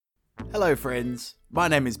Hello friends, my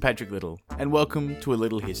name is Patrick Little and welcome to A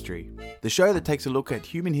Little History, the show that takes a look at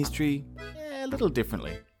human history a little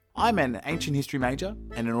differently. I'm an ancient history major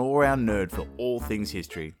and an all-round nerd for all things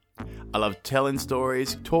history. I love telling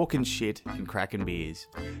stories, talking shit and cracking beers.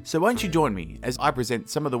 So won't you join me as I present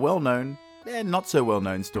some of the well-known and not so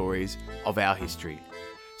well-known stories of our history.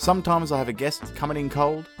 Sometimes I have a guest coming in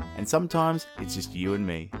cold and sometimes it's just you and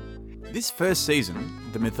me. This first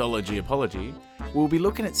season, The Mythology Apology, we'll be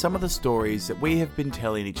looking at some of the stories that we have been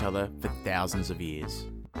telling each other for thousands of years.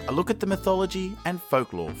 A look at the mythology and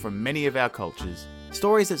folklore from many of our cultures.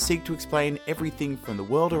 Stories that seek to explain everything from the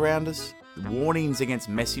world around us, the warnings against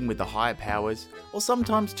messing with the higher powers, or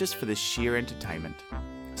sometimes just for the sheer entertainment.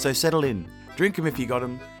 So settle in, drink 'em if you got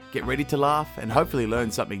 'em, get ready to laugh and hopefully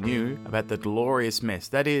learn something new about the glorious mess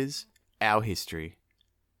that is our history.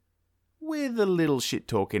 With a little shit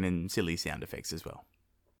talking and silly sound effects as well.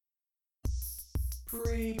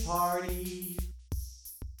 Pre-party.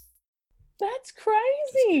 That's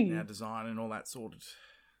crazy. Now design and all that sorted.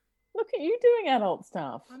 Look at you doing adult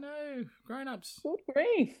stuff. I know, grown-ups. Good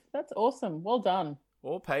grief. That's awesome. Well done.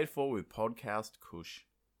 All paid for with podcast kush.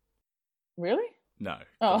 Really? No.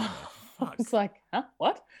 Oh, I was like, huh?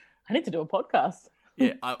 What? I need to do a podcast.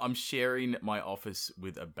 Yeah, I'm sharing my office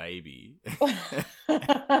with a baby. And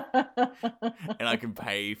I can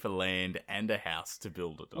pay for land and a house to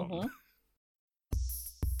build it on. Mm-hmm.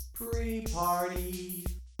 Pre-party.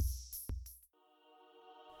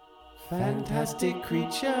 Fantastic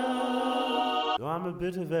creature. I'm a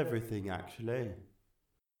bit of everything, actually.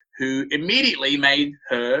 Who immediately made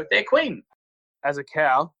her their queen. As a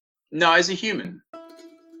cow. No, as a human.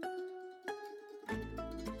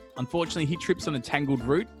 Unfortunately, he trips on a tangled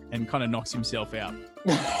root and kind of knocks himself out.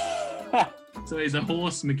 So he's a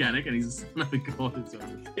horse mechanic and he's a son of a god as well.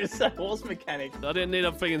 It's a horse mechanic. I didn't need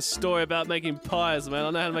a freaking story about making pies, man.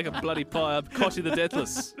 I know how to make a bloody pie. I'm Koshi the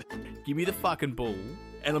Deathless. Give me the fucking bull,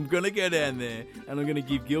 and I'm going to go down there, and I'm going to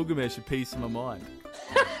give Gilgamesh a piece of my mind.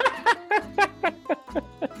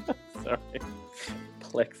 Sorry.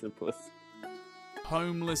 Plexipus.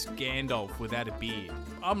 Homeless Gandalf without a beard.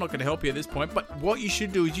 I'm not going to help you at this point, but what you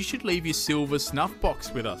should do is you should leave your silver snuff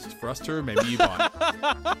box with us for us to remember you by.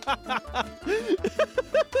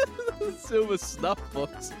 Silver snuff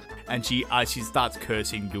box. And she starts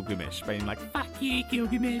cursing Gilgamesh, being like, "Fuck you,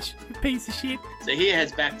 Gilgamesh, you piece of shit." So he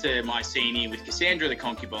heads back to Mycenae with Cassandra the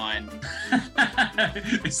concubine.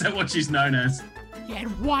 Is that what she's known as? You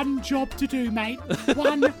had one job to do, mate.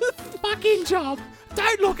 One fucking job.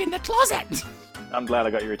 Don't look in the closet. I'm glad I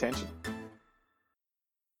got your attention.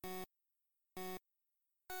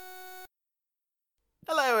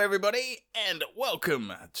 Hello, everybody, and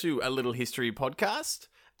welcome to A Little History podcast.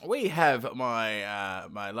 We have my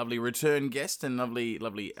my lovely return guest and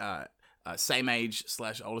lovely same age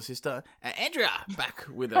 / older sister, Andrea, back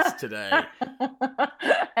with us today.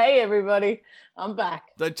 Hey, everybody. I'm back.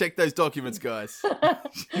 Don't check those documents, guys.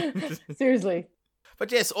 Seriously.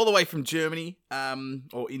 But yes, all the way from Germany,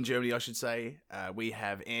 or in Germany, I should say, we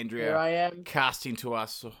have Andrea Here I am. casting to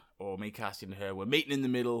us, or me casting to her. We're meeting in the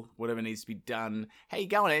middle, whatever needs to be done. How you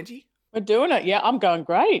going, Angie? We're doing it. Yeah, I'm going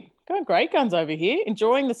great. Going great guns over here.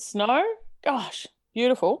 Enjoying the snow. Gosh,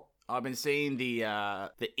 beautiful. I've been seeing the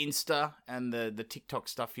Insta and the TikTok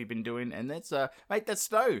stuff you've been doing, and that's mate, that's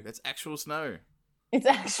snow. That's actual snow. It's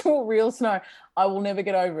actual real snow. I will never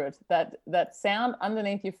get over it. That sound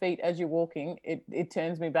underneath your feet as you're walking, it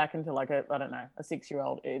turns me back into like a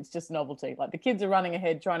 6-year-old. It's just novelty. Like the kids are running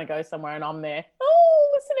ahead trying to go somewhere and I'm there. Oh,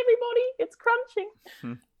 listen everybody, it's crunching.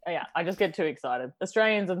 Yeah, I just get too excited.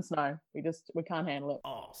 Australians and snow. We can't handle it.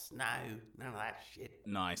 Oh, snow. None of that shit.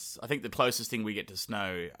 Nice. I think the closest thing we get to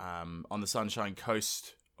snow on the Sunshine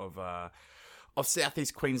Coast of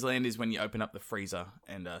southeast Queensland is when you open up the freezer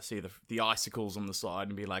and see the icicles on the side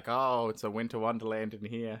and be like, oh, it's a winter wonderland in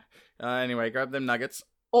here. Anyway, grab them nuggets.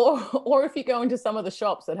 Or if you go into some of the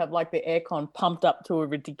shops that have like the aircon pumped up to a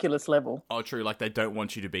ridiculous level. Oh, true. Like they don't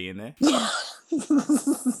want you to be in there.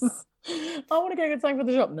 I want to go get something for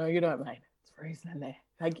the shop. No, you don't, mate. It's freezing in there.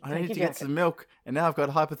 I need to get some milk, and now I've got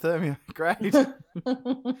hypothermia. Great.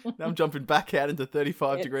 Now I'm jumping back out into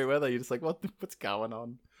 35-degree weather. You're just like, what's going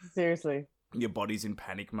on? Seriously. Your body's in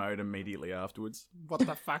panic mode immediately afterwards. What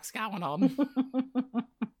the fuck's going on?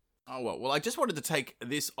 Oh, well, I just wanted to take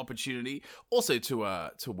this opportunity also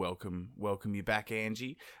to welcome you back,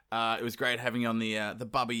 Angie. It was great having you on the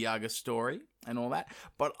Baba Yaga story and all that.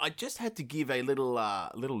 But I just had to give a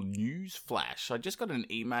little news flash. I just got an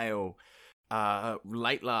email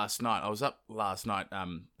late last night. I was up last night,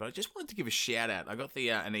 but I just wanted to give a shout out. I got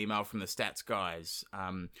an email from the stats guys.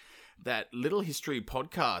 that Little History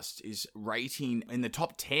podcast is rating in the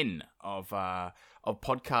top 10 of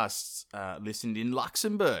podcasts listened in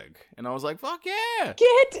Luxembourg. And I was like, fuck yeah.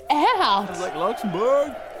 Get I was out! like,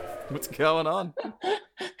 Luxembourg? What's going on?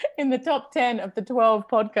 In the top 10 of the 12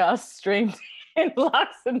 podcasts streamed in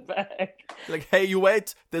Luxembourg. Like, hey, you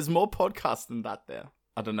wait. There's more podcasts than that there.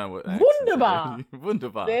 I don't know what. Wunderbar.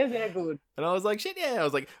 Wunderbar. They're good. And I was like, shit, yeah. I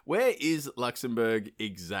was like, where is Luxembourg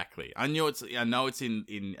exactly? I know it's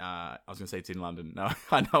in I was gonna say it's in London. No,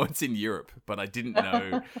 I know it's in Europe, but I didn't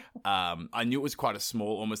know. I knew it was quite a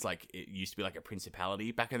small, almost like it used to be like a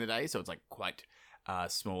principality back in the day. So it's like quite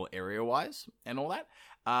small area wise and all that.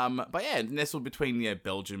 But yeah, nestled between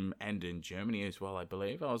Belgium and in Germany as well, I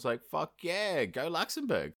believe. I was like, fuck yeah, go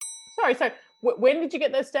Luxembourg. Sorry, so when did you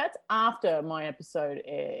get those stats? After my episode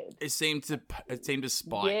aired. It seemed to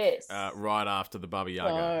spike Yes. right after the Baba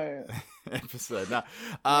Yaga episode. No,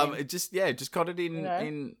 it just got it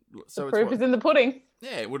in. So The proof is in the pudding.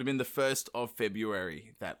 Yeah, it would have been the 1st of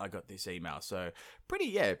February that I got this email. So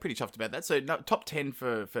pretty chuffed about that. So top 10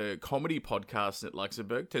 for comedy podcasts at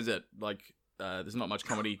Luxembourg. Turns out there's not much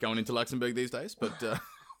comedy going into Luxembourg these days, but.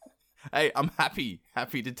 Hey, I'm happy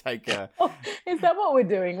to take. Is that what we're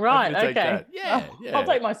doing? Right. Happy to take Okay. that. Yeah. I'll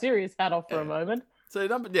take my serious hat off for a moment. So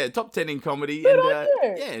top 10 in comedy, Good and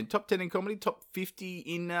on you. top 10 in comedy, top 50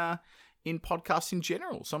 in podcasts in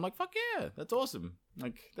general. So I'm like, fuck yeah, that's awesome.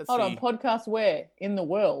 Like that's Hold on, podcast where in the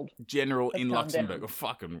world? general Let's in calm Luxembourg. down. Oh,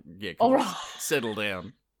 fucking yeah. All Come on, right. settle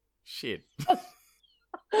down. Shit.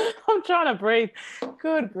 I'm trying to breathe.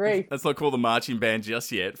 Good grief. Let's not call the marching band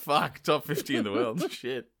just yet. Fuck, top 50 in the world.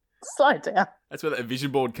 Shit. Slow down. That's where the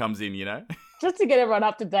vision board comes in, you know. Just to get everyone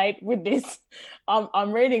up to date with this,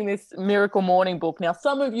 I'm reading this Miracle Morning book. Now,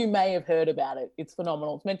 some of you may have heard about it. It's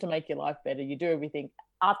phenomenal. It's meant to make your life better. You do everything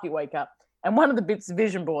after you wake up. And one of the bits is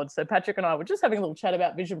vision boards. So Patrick and I were just having a little chat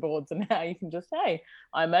about vision boards and how you can just, hey,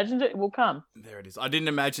 I imagined it will come. There it is. I didn't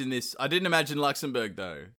imagine this. I didn't imagine Luxembourg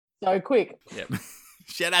though. So quick. Yep.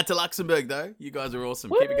 Shout out to Luxembourg though. You guys are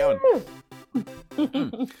awesome. Keep it going.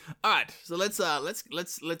 All right, so let's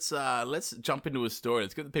jump into a story.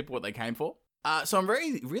 Let's give the people what they came for. So I'm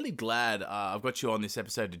really glad I've got you on this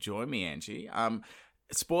episode to join me, Angie.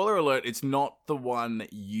 Spoiler alert: it's not the one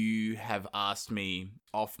you have asked me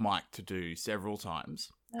off mic to do several times.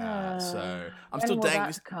 So I'm still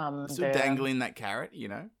dangling that carrot, you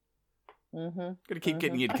know. Got to keep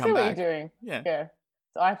getting you to come back. I see what you're doing. Yeah.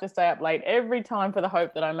 So I have to stay up late every time for the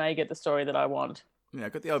hope that I may get the story that I want. Yeah,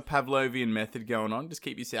 got the old Pavlovian method going on. Just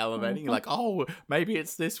keep you salivating. You're like, oh, maybe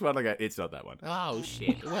it's this one. I go, it's not that one. Oh,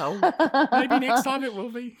 shit. Well, maybe next time it will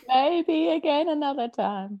be. Maybe again another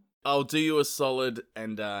time. I'll do you a solid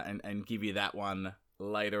and give you that one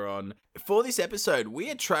later on. For this episode,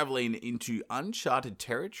 we are traveling into uncharted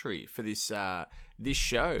territory for this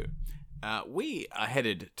show. We are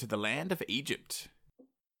headed to the land of Egypt.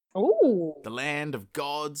 Ooh. The land of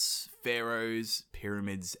gods, pharaohs,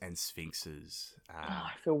 pyramids, and sphinxes.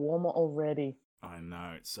 I feel warmer already. I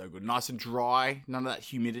know, it's so good. Nice and dry. None of that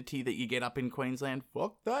humidity that you get up in Queensland.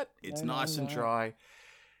 Fuck that. It's nice and dry.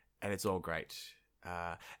 And it's all great.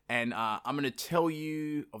 And I'm going to tell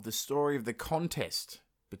you of the story of the contest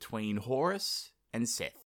between Horus and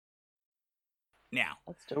Seth. Now,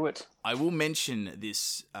 Let's do it. I will mention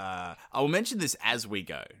this as we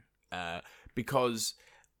go. Because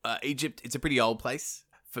Egypt, it's a pretty old place.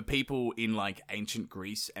 For people in like ancient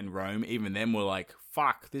Greece and Rome, even them were like,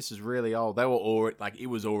 fuck, this is really old. They were already like, it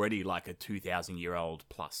was already like a 2,000-year-old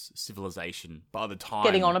plus civilization by the time.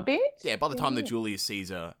 Getting on a bit? Yeah, by the time that Julius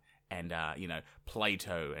Caesar and,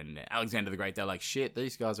 Plato and Alexander the Great, they're like, shit,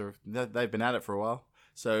 these guys they've been at it for a while.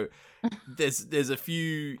 So there's a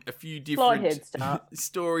few different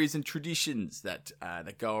stories and traditions that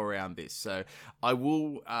go around this. So I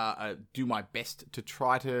will do my best to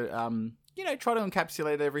try to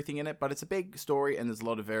encapsulate everything in it, but it's a big story and there's a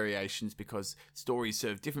lot of variations because stories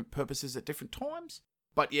serve different purposes at different times.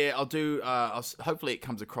 But yeah, I'll do. Hopefully, it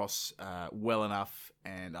comes across well enough,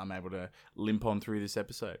 and I'm able to limp on through this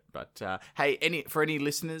episode. But hey, for any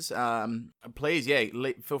listeners, please,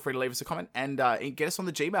 feel free to leave us a comment and get us on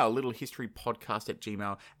the Gmail,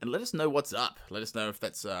 littlehistorypodcast@gmail, and let us know what's up. Let us know if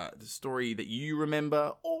that's the story that you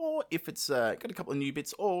remember, or if it's got a couple of new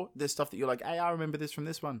bits, or there's stuff that you're like, hey, I remember this from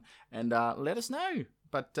this one, and let us know.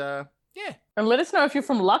 But yeah, and let us know if you're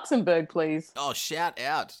from Luxembourg, please. Oh, shout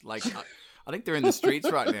out! Like. I think they're in the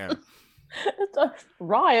streets right now.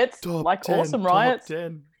 Riots, top like 10, awesome riots. Top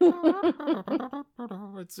 10.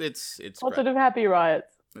 It's Positive, great. happy riots.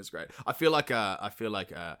 It's great. I feel like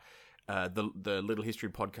the Little History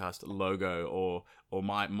podcast logo or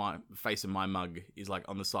my face of my mug is like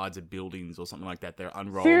on the sides of buildings or something like that. They're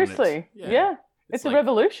unrolled. Seriously, yeah. It's a like,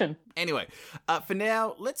 revolution. Anyway, for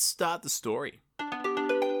now, let's start the story.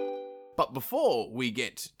 But before we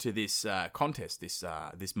get to this contest,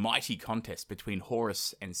 this mighty contest between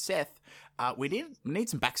Horus and Seth, we need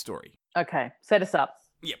some backstory. Okay, set us up.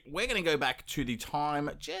 Yep, we're going to go back to the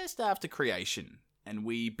time just after creation, and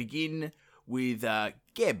we begin with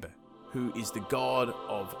Geb, who is the god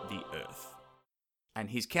of the earth, and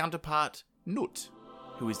his counterpart Nut,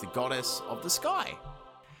 who is the goddess of the sky.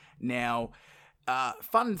 Now,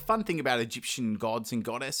 fun thing about Egyptian gods and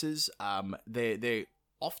goddesses, they're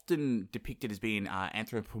often depicted as being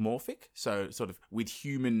anthropomorphic, so sort of with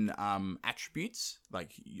human attributes,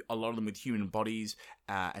 like a lot of them with human bodies,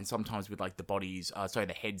 and sometimes with like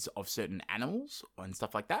the heads of certain animals and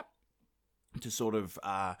stuff like that, to sort of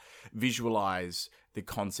visualize the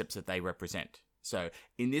concepts that they represent. So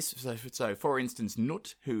in this, so for instance,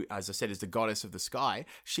 Nut, who, as I said, is the goddess of the sky,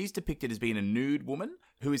 she's depicted as being a nude woman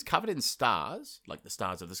who is covered in stars, like the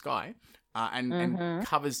stars of the sky, and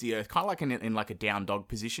covers the earth, kind of like in like a down dog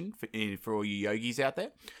position for all you yogis out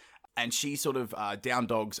there. And she sort of down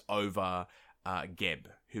dogs over Geb,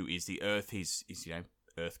 who is the earth. He's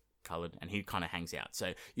earth coloured, and he kind of hangs out.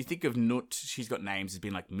 So you think of Nut, she's got names as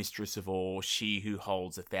being like Mistress of All, she who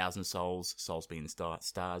holds 1,000 souls, souls being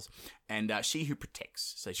stars, and she who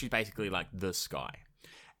protects. So she's basically like the sky.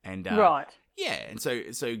 And right. Yeah, and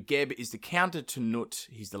so Geb is the counter to Nut.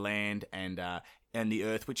 He's the land and the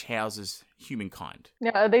earth, which houses humankind.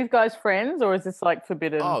 Now, are these guys friends, or is this like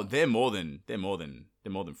forbidden? Oh, they're more than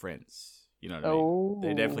friends. You know what I mean?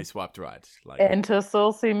 They definitely swiped right. Like enter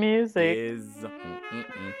saucy music.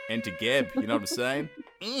 Enter Geb. You know what I'm saying?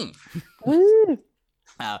 Woo.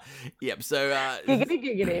 Yep. So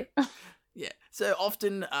Giggity. yeah. So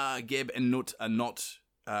often Geb and Nut are not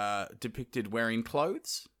depicted wearing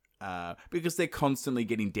clothes. Because they're constantly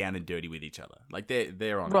getting down and dirty with each other. Like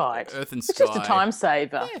they're on right. Earth and it's sky. It's just a time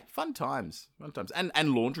saver. Yeah, fun times.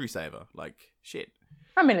 And laundry saver. Like shit.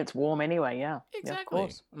 I mean, it's warm anyway. Yeah, exactly. Yeah, of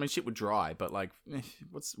course. I mean, shit would dry, but like,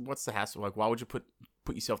 what's the hassle? Like, why would you put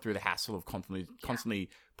yourself through the hassle of constantly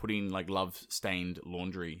putting like love stained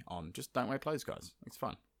laundry on? Just don't wear clothes, guys. It's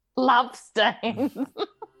fun. Love stains.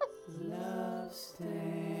 Love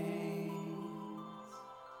stains.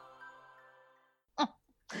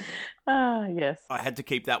 Ah, yes. I had to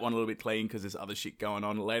keep that one a little bit clean because there's other shit going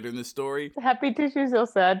on later in the story. Happy tissues or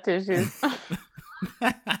sad tissues?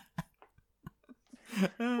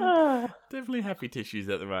 Definitely happy tissues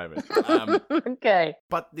at the moment. Okay.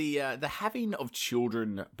 But the having of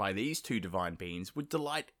children by these two divine beings would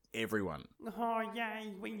delight everyone. Oh,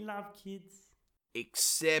 yay, we love kids.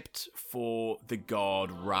 Except for the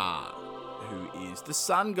god Ra, who is the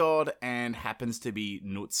sun god and happens to be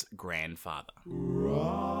Nut's grandfather.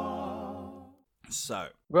 So,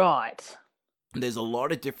 right. There's a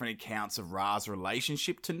lot of different accounts of Ra's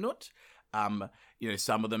relationship to Nut.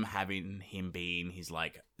 Some of them having him be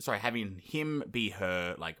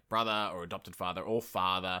her like brother or adopted father or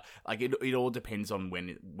father. Like it all depends on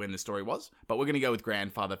when the story was. But we're gonna go with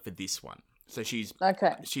grandfather for this one. So she's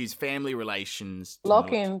family relations.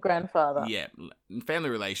 Lock in grandfather. Yeah, family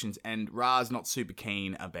relations, and Ra's not super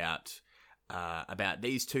keen about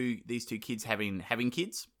these two kids having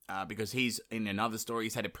kids. Because he's in another story,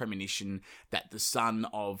 he's had a premonition that the son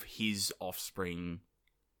of his offspring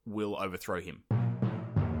will overthrow him.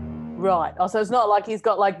 Right. Oh, so it's not like he's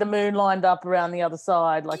got like the moon lined up around the other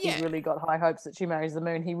side. Like Yeah. he's really got high hopes that she marries the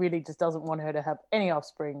moon. He really just doesn't want her to have any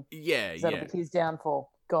offspring. Yeah, That'll be his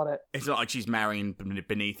downfall. Got it. It's not like she's marrying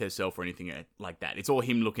beneath herself or anything like that. It's all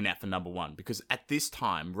him looking out for number one. Because at this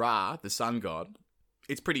time, Ra, the sun god,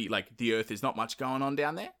 it's pretty, like, the earth, is not much going on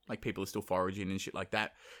down there. Like, people are still foraging and shit like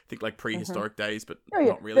that. I think, like, prehistoric days, but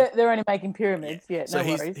not really. They're only making pyramids. Yeah, so no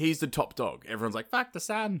worries. he's the top dog. Everyone's like, fuck the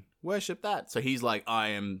sun, worship that. So he's like,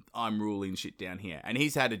 I'm ruling shit down here. And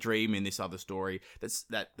he's had a dream in this other story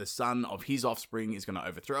that the son of his offspring is going to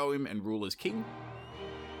overthrow him and rule as king.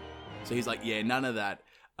 So he's like, yeah, none of that.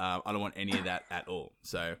 I don't want any of that at all.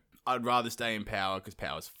 So I'd rather stay in power because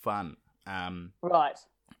power's fun. Right.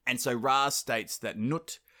 And so Ra states that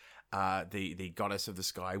Nut, the goddess of the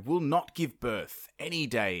sky, will not give birth any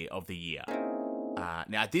day of the year.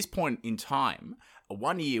 Now, at this point in time,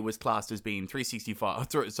 1 year was classed as being 360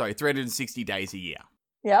 days a year.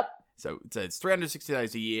 Yep. So it's 360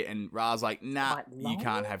 days a year, and Ra's like, nah, you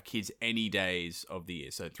can't have kids any days of the year.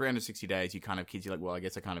 So 360 days, you can't have kids. You're like, well, I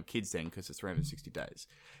guess I can't have kids then because it's 360 days.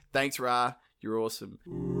 Thanks, Ra. You're awesome.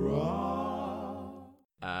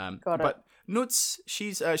 Got it. But Nuts,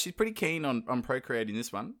 she's pretty keen on procreating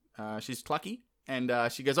this one. She's clucky, and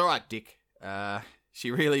she goes, "All right, Dick." She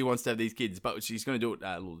really wants to have these kids, but she's going to do it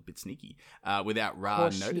a little bit sneaky, without Ra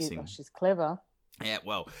noticing. She's clever. Yeah,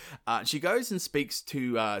 well, she goes and speaks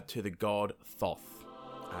to the god Thoth.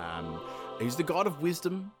 He's the god of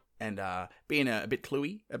wisdom, and being a bit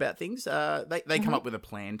cluey about things, they come up with a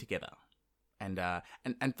plan together. And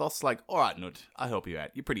Thoth's like, "All right, Nut, I'll help you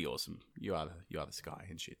out. You're pretty awesome. You are the sky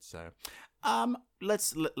and shit. So,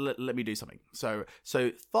 let me do something." So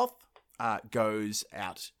Thoth goes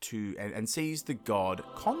out to and sees the god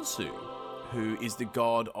Khonsu, who is the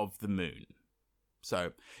god of the moon.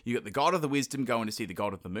 So you got the god of the wisdom going to see the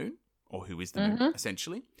god of the moon, or who is the moon,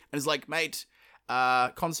 essentially. And it's like, "Mate,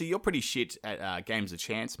 Khonsu, you're pretty shit at games of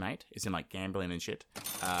chance, mate. It's in like gambling and shit.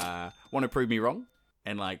 Want to prove me wrong?"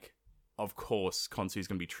 And like, of course, Khonsu's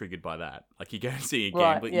going to be triggered by that. Like, you go and see a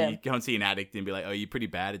gambler, you go and see an addict and be like, "Oh, you're pretty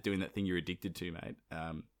bad at doing that thing you're addicted to, mate.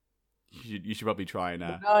 You should probably try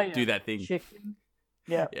and do that thing." Chicken.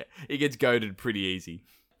 Yeah. Yeah, he gets goaded pretty easy.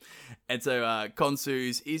 And so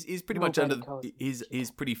Khonsu is pretty much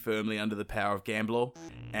he's pretty firmly under the power of Gambler,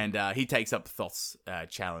 and he takes up Thoth's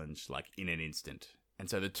challenge like in an instant. And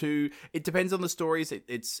so the two, it depends on the stories.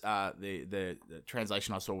 It's the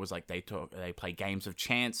translation I saw was like they play games of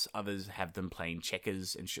chance. Others have them playing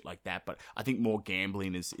checkers and shit like that. But I think more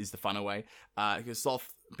gambling is the funner way. Because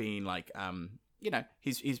Thoth being like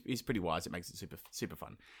he's pretty wise. It makes it super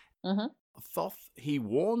fun. Mm-hmm. Thoth, he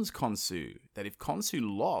warns Khonsu that if Khonsu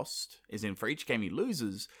lost, as in for each game he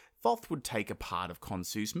loses, Thoth would take a part of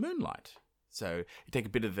Khonsu's moonlight. So you take a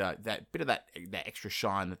bit of that extra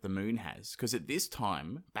shine that the moon has, because at this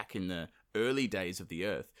time, back in the early days of the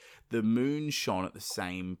Earth, the moon shone at the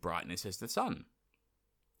same brightness as the sun.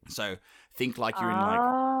 So think like you're in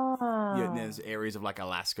like there's areas of like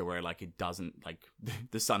Alaska where like it doesn't like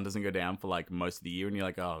the sun doesn't go down for like most of the year, and you're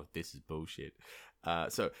like, "Oh, this is bullshit."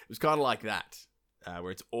 So it was kind of like that,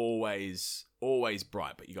 where it's always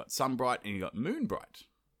bright, but you got sun bright and you got moon bright.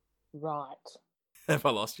 Right. Have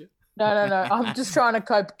I lost you? No. I'm just trying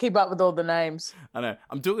to keep up with all the names. I know.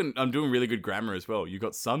 I'm doing really good grammar as well. You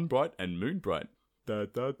got sun bright and moon bright. Da,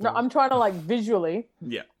 da, da. No, I'm trying to like visually.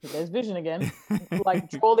 Yeah. There's vision again.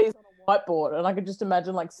 Like draw these on a whiteboard, and I could just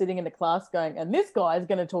imagine like sitting in a class going, "And this guy is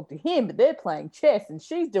going to talk to him, but they're playing chess, and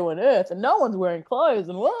she's doing Earth, and no one's wearing clothes,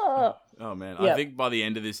 and whoa." Oh man, Yep. I think by the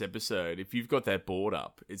end of this episode, if you've got that board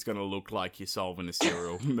up, it's going to look like you're solving a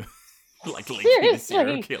serial, like linking a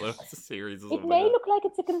serial killer series or something. It may look like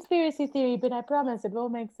it's a conspiracy theory, but I promise it all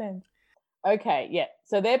makes sense. Okay, yeah.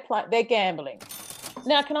 So they're gambling.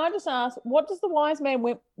 Now, can I just ask, what does the wise man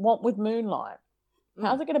want with moonlight?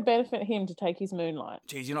 How's it going to benefit him to take his moonlight?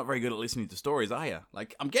 Geez, you're not very good at listening to stories, are you?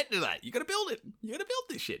 Like, I'm getting to that. You got to build it. You got to build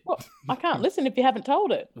this shit. Well, I can't listen if you haven't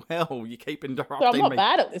told it. Well, you keep interrupting So I'm not me.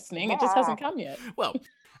 bad at listening. It just hasn't come yet. Well,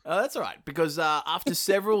 that's all right, because after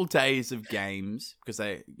several days of games, because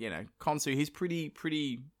Khonsu, he's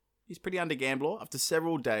pretty under Gambler. After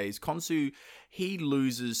several days, Khonsu, he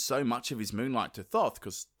loses so much of his moonlight to Thoth,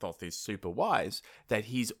 because Thoth is super wise, that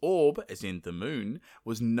his orb, as in the moon,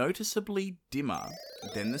 was noticeably dimmer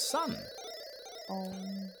than the sun.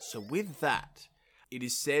 So with that, it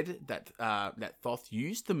is said that Thoth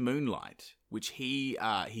used the moonlight, which he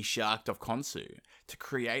sharked off Khonsu, to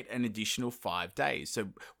create an additional 5 days. So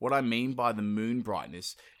what I mean by the moon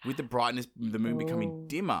brightness, with the moon becoming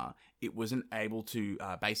dimmer, it wasn't able to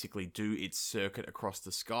basically do its circuit across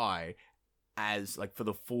the sky as like for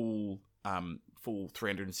the full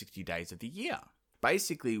 360 days of the year.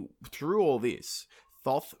 Basically, through all this,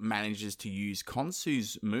 Thoth manages to use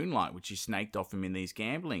Khonsu's moonlight, which he snaked off him in these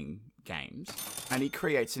gambling games, and he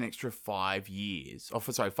creates an extra 5 days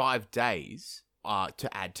to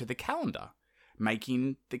add to the calendar,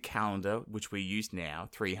 making the calendar, which we use now,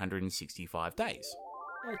 365 days.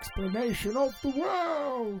 Explanation of the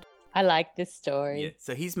world. I like this story. Yeah,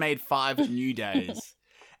 so he's made 5 new days,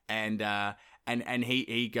 and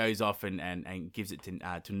he goes off and gives it to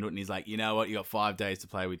Nut, and he's like, "You know what? You got 5 days to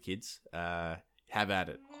play with, kids. Have at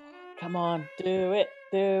it." Come on, do it.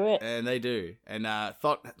 And they do. And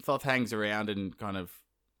Thoth hangs around and kind of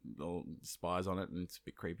spies on it, and it's a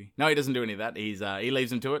bit creepy. No, he doesn't do any of that. He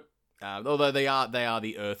leaves them to it. Although they are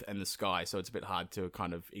the earth and the sky, so it's a bit hard to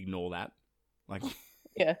kind of ignore that. Like,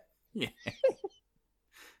 Yeah. yeah.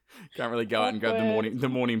 Can't really go out and grab the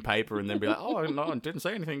morning paper and then be like, "Oh no, I didn't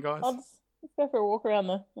say anything, guys." I'll just go for a walk around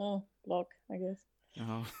the block, I guess.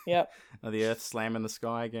 Oh. Yep. Oh, the earth slamming the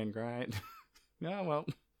sky again. Great. Oh, well.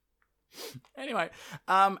 Anyway,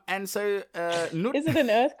 and so Nut... Is it an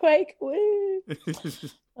earthquake? Woo!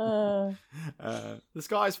 The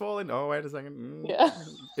sky's falling. Oh, wait a second. Yeah.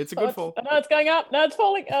 It's a good fall. No, it's going up. No, it's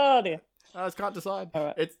falling. Oh dear. I just can't decide. All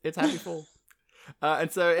right. It's happy fall.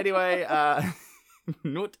 And so anyway,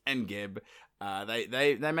 Nut and Geb,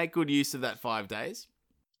 they make good use of that 5 days.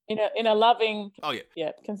 In a loving, Oh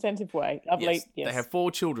yeah, consentive way. Lovely. Yes. Yes. They have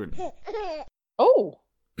 4 children. Oh,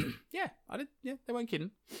 Yeah, I did. Yeah, they weren't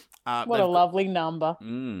kidding. what a lovely number.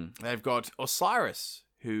 They've got Osiris,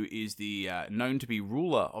 who is the known to be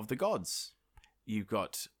ruler of the gods. You've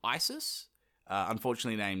got Isis,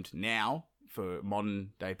 unfortunately named now for modern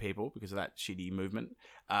day people because of that shitty movement.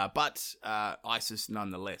 But Isis,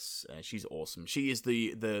 nonetheless, she's awesome. She is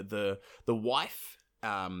the wife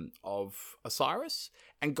of Osiris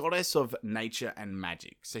and goddess of nature and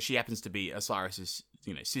magic. So she happens to be Osiris's,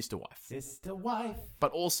 sister wife. Sister wife.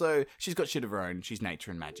 But also, she's got shit of her own. She's nature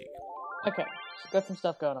and magic. Okay, she's got some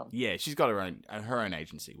stuff going on. Yeah, she's got her own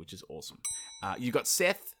agency, which is awesome. You've got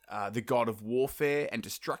Seth, the god of warfare and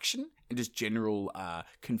destruction and just general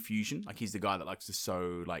confusion. Like he's the guy that likes to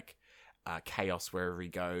sow chaos wherever he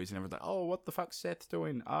goes, and everyone's like, "Oh, what the fuck's Seth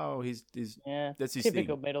doing? Oh, he's that's his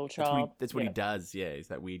typical thing. middle child. That's what he does. Yeah, he's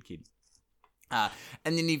that weird kid."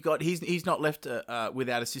 And then you've got he's not left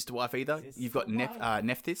without a sister wife either. You've got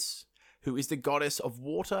Nephthys, who is the goddess of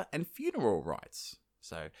water and funeral rites.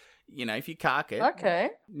 So if you cark it,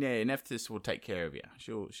 Okay. yeah, Nephthys will take care of you.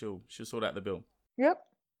 She'll sort out the bill. Yep.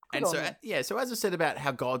 And Good so, on them. so as I said about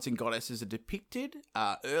how gods and goddesses are depicted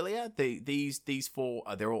earlier, these 4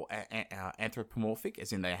 they're all anthropomorphic,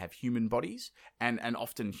 as in they have human bodies and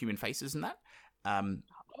often human faces and that. I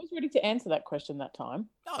was ready to answer that question that time.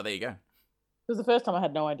 Oh, there you go. Because the first time I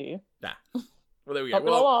had no idea. Nah. Well, there we go. Not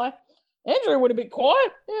gonna lie. Andrew would have been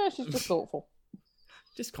quiet. Yeah, she's just thoughtful.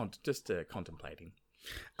 Just contemplating.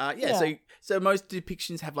 Yeah. So most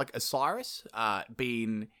depictions have Osiris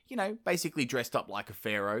being, basically dressed up like a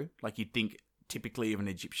pharaoh, like you'd think typically of an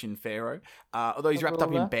Egyptian pharaoh. Although he's wrapped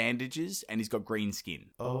up in bandages and he's got green skin.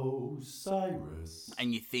 Osiris.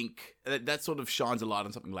 And you think that sort of shines a light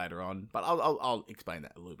on something later on, but I'll explain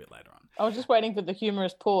that a little bit later on. I was just waiting for the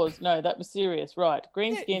humorous pause. No, that was serious. Right.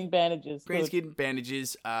 Green skin bandages. Green Good. skin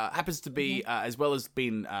bandages happens to be as well as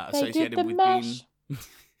being They associated did the with mash. being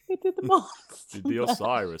They did the monster. the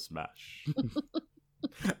Osiris mash.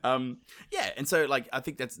 And so I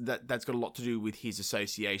think that's got a lot to do with his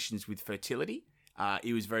associations with fertility.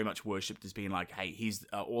 He was very much worshipped as being hey, he's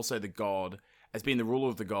also the god, as being the ruler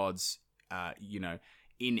of the gods.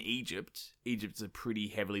 In Egypt, Egypt's a pretty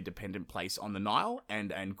heavily dependent place on the Nile,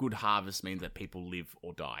 and good harvest means that people live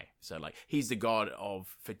or die. So he's the god of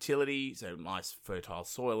fertility, so nice fertile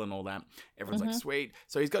soil and all that. Everyone's sweet.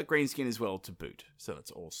 So he's got green skin as well to boot. So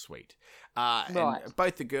that's all sweet. Right. And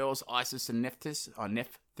both the girls, Isis and Nephthys,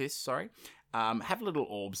 have little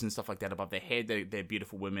orbs and stuff like that above their head. They're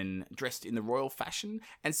beautiful women dressed in the royal fashion.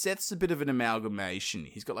 And Seth's a bit of an amalgamation.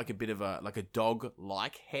 He's got a bit of a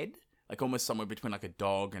dog-like head. Almost somewhere between a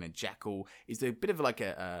dog and a jackal. He's a bit of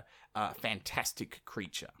a fantastic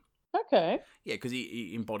creature. Okay. Yeah, because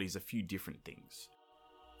he embodies a few different things.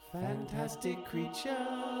 Fantastic creature.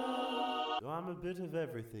 I'm a bit of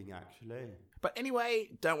everything, actually. But anyway,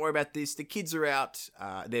 don't worry about this. The kids are out.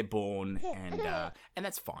 They're born, and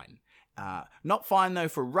that's fine. Not fine though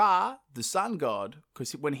for Ra, the sun god,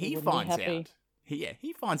 because when he wouldn't be finds happy. out,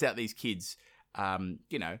 he finds out these kids.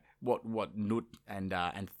 What Nut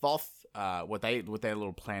and Thoth, what their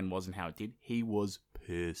little plan was and how it did. He was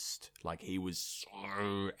pissed. He was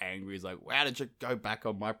so angry. He's like, "How did you go back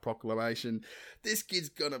on my proclamation? This kid's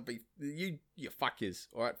gonna be you fuckers.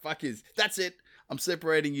 All right, fuckers. That's it. I'm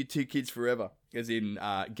separating you 2 kids forever." As in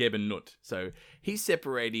Geb and Nut. So he's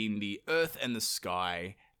separating the earth and the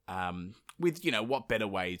sky. With what better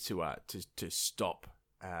way to stop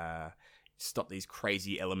these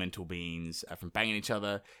crazy elemental beings from banging each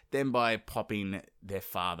other than by popping their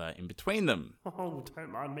father in between them. Oh,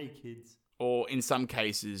 don't mind me, kids. Or in some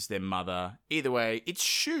cases, their mother. Either way, it's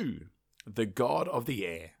Shu, the god of the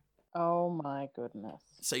air. Oh my goodness.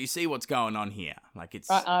 So you see what's going on here. It's...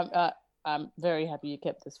 I'm very happy you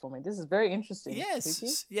kept this for me. This is very interesting. Yes.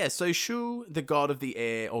 Vicky. Yeah, so Shu, the god of the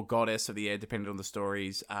air, or goddess of the air, depending on the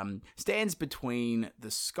stories, stands between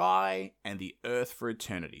the sky and the earth for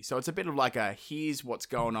eternity. So it's a bit of here's what's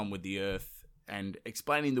going on with the earth and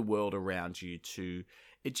explaining the world around you to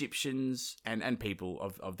Egyptians and people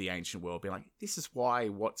of the ancient world, being this is why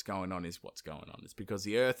what's going on is what's going on. It's because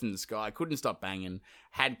the earth and the sky couldn't stop banging,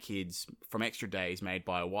 had kids from extra days made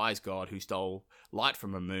by a wise god who stole light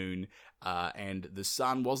from a moon, and the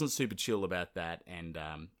sun wasn't super chill about that and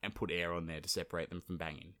put air on there to separate them from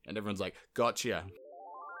banging. And everyone's like, gotcha.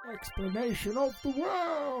 Explanation of the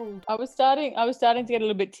world. I was starting to get a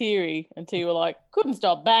little bit teary until you were like, couldn't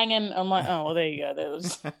stop banging. I'm like, oh, well, there you go. There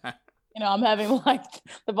was, I'm having like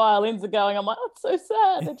the violins are going. I'm like, oh, it's so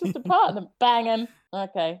sad. They're just apart and they're banging.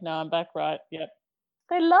 Okay, no, I'm back right. Yep.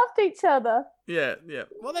 They loved each other. Yeah.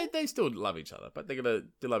 Well, they still love each other, but they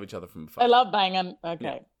love each other from afar. They love banging. Okay.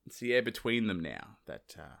 Yeah. It's the air between them now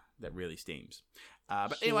that really steams.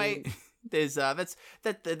 But anyway, there's that's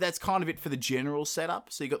kind of it for the general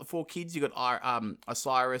setup. So you got the 4 kids. You got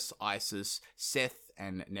Osiris, Isis, Seth,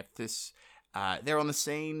 and Nephthys. They're on the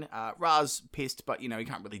scene. Ra's pissed, but he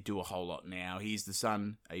can't really do a whole lot now. He's the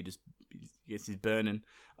son. He just gets his burning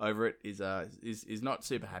over it. Is not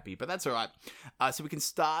super happy, but that's all right. So we can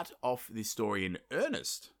start off this story in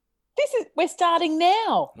earnest. We're starting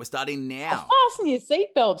now. We're starting now. Fasten your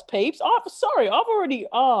seatbelts, peeps.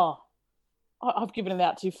 I've given it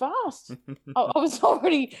out too fast. I'm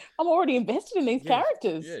already invested in these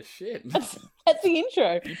characters. Yeah, shit. That's the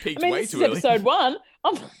intro. You peaked way this too is early. episode 1.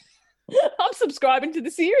 I'm subscribing to the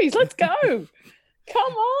series. Let's go.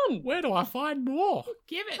 Come on. Where do I find more?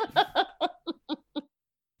 Give it.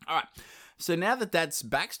 All right. So now that that's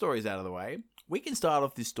backstory's out of the way, we can start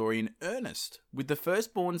off this story in earnest with the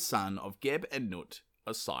firstborn son of Geb and Nut,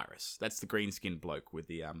 Osiris. That's the green-skinned bloke with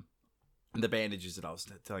the bandages that I was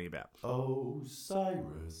telling you about.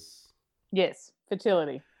 Osiris. Yes,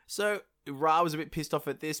 fertility. So Ra was a bit pissed off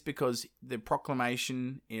at this because the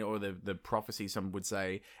proclamation, or the prophecy, some would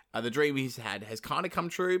say, the dream he's had has kind of come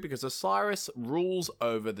true because Osiris rules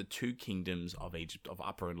over the 2 kingdoms of Egypt, of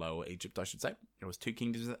Upper and Lower Egypt, I should say. There was 2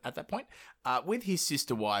 kingdoms at that point, with his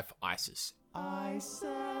sister wife Isis. Isis,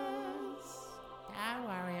 don't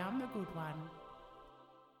worry, I'm the good one.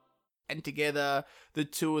 And together, the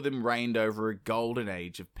 2 of them reigned over a golden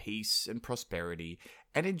age of peace and prosperity,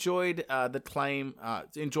 and enjoyed the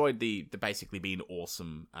basically being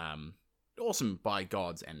awesome by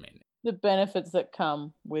gods and men. The benefits that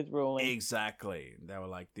come with ruling. Exactly. They were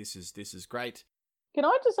like, this is great. Can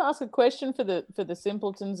I just ask a question for the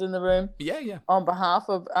simpletons in the room? Yeah. On behalf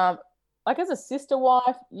of as a sister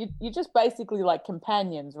wife, you're just basically like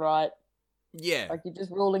companions, right? Yeah. Like you're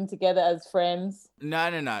just ruling together as friends.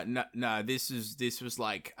 No. This was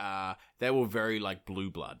like they were very like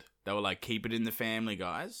blue blood. They were like, keep it in the family,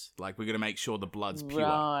 guys. Like, we're gonna make sure the blood's pure.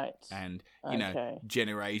 Right. And Okay.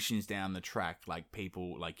 generations down the track, like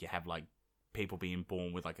people, like you have like people being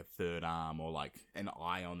born with like a 3rd arm or like an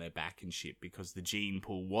eye on their back and shit because the gene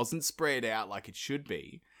pool wasn't spread out like it should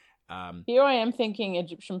be. Here I am thinking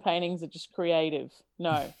Egyptian paintings are just creative.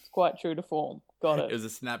 No, it's quite true to form. Got it. It was a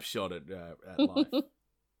snapshot at life.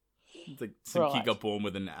 It's like some kid got born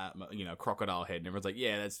with an crocodile head, and everyone's like,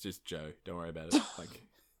 "Yeah, that's just Joe. Don't worry about it." Like,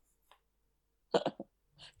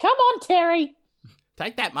 come on, Terry.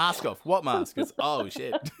 Take that mask off. What mask? It's, oh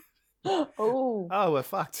shit. Oh, we're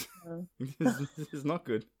fucked. This is not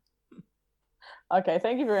good. Okay,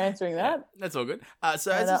 thank you for answering that. Yeah, that's all good.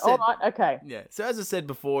 So as I said, all right, okay. Yeah. So as I said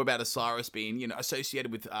before about Osiris being,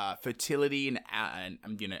 associated with fertility and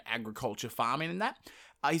agriculture, farming, and that,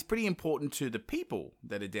 he's pretty important to the people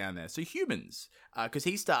that are down there. So humans, because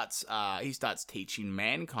he starts teaching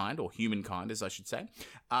mankind, or humankind, as I should say,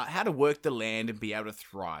 how to work the land and be able to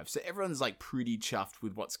thrive. So everyone's like pretty chuffed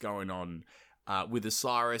with what's going on. With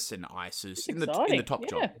Osiris and Isis in the top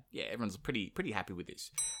job. Yeah, everyone's pretty happy with this.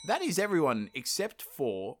 That is everyone except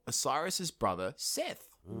for Osiris's brother, Seth.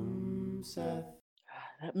 Seth.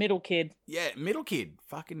 That middle kid. Yeah, middle kid.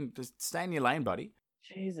 Fucking just stay in your lane, buddy.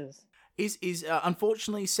 Jesus. Is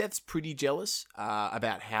unfortunately Seth's pretty jealous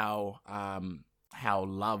about how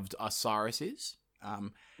loved Osiris is.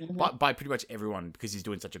 By pretty much everyone because he's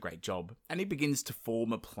doing such a great job. And he begins to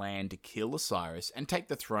form a plan to kill Osiris and take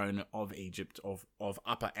the throne of Egypt, of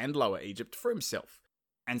Upper and Lower Egypt, for himself.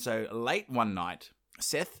 And so late one night,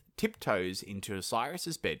 Seth tiptoes into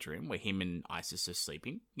Osiris's bedroom where him and Isis are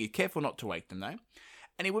sleeping. He's careful not to wake them though.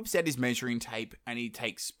 And he whips out his measuring tape and he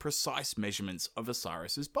takes precise measurements of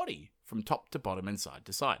Osiris's body from top to bottom and side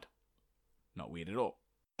to side. Not weird at all.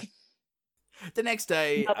 The next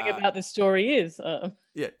day... Nothing about this story is. The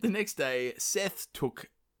next day, Seth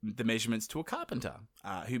took the measurements to a carpenter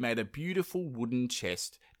who made a beautiful wooden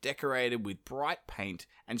chest decorated with bright paint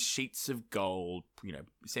and sheets of gold,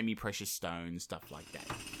 semi-precious stones, stuff like that.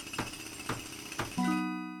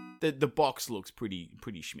 The box looks pretty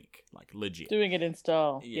schmick, like legit. Doing it in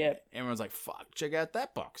style. Yeah. Yep. Everyone's like, fuck, check out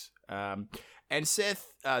that box. And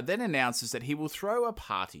Seth then announces that he will throw a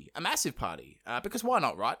party, a massive party, because why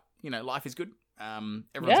not, right? Life is good.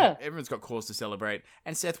 Everyone's got cause to celebrate,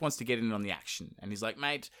 and Seth wants to get in on the action. And he's like,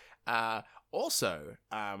 mate, also,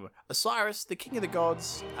 Osiris, the king of the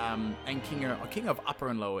gods, and king of Upper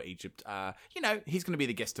and Lower Egypt, he's going to be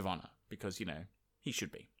the guest of honor because, he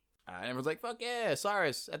should be. And everyone's like, fuck yeah,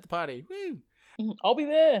 Osiris at the party. Woo! I'll be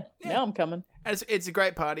there. Yeah. Now I'm coming. And it's a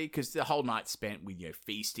great party because the whole night's spent with,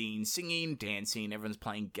 feasting, singing, dancing. Everyone's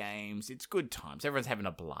playing games. It's good times. Everyone's having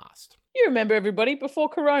a blast. You remember everybody before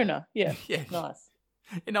Corona. Yeah. Yeah. Nice.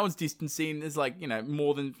 And no one's distancing. There's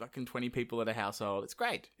more than fucking 20 people at a household. It's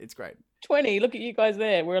great. 20. Look at you guys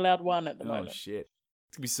there. We're allowed one at the Oh, moment. shit.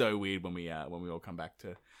 It's going to be so weird when we all come back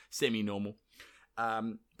to semi-normal.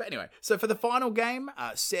 But anyway, so for the final game,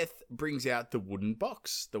 Seth brings out the wooden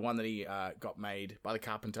box, the one that he got made by the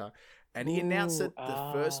carpenter, and he announced that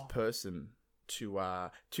the first person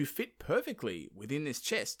to fit perfectly within this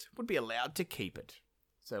chest would be allowed to keep it.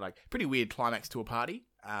 So, pretty weird climax to a party.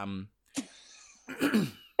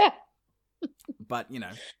 But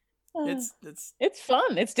it's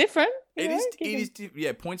fun. It's different.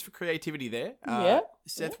 Points for creativity there.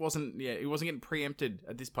 Seth wasn't getting preempted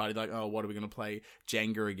at this party. Like, oh, what are we going to play?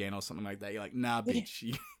 Jenga again or something like that? You're like, nah, bitch.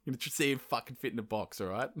 You're going to see him fucking fit in a box, all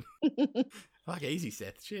right? Easy,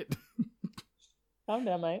 Seth. Shit. Calm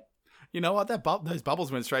down, mate. You know what? Those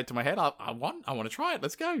bubbles went straight to my head. I want to try it.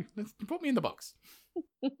 Let's go. Put me in the box.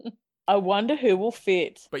 I wonder who will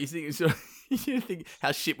fit. But you think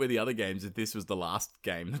how shit were the other games if this was the last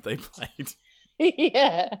game that they played?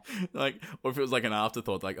 Yeah. Or if it was an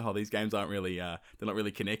afterthought, these games aren't really, they're not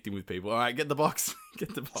really connecting with people. All right, get the box.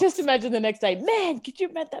 Just imagine the next day, man, could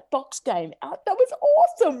you make that box game? That was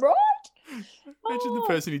awesome, right? Imagine the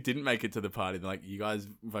person who didn't make it to the party. They're like, you guys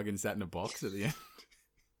fucking sat in a box at the end.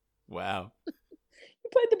 Wow. You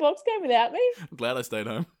played the box game without me? I'm glad I stayed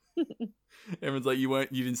home. Everyone's like, you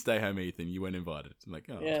didn't stay home, Ethan. You weren't invited. I'm like,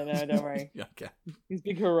 oh. Yeah, no, don't worry. Okay. His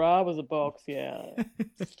big hurrah was a box, yeah.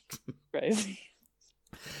 Crazy.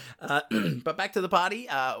 But back to the party.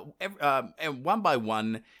 And one by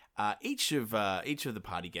one, each of the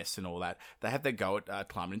party guests and all that, they have their go at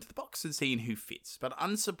climbing into the box and seeing who fits. But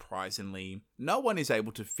unsurprisingly, no one is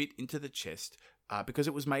able to fit into the chest because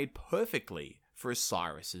it was made perfectly for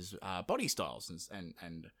Osiris's body styles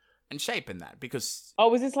and shape and that. Because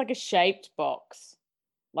was this a shaped box,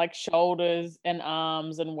 like shoulders and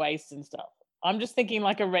arms and waist and stuff? I'm just thinking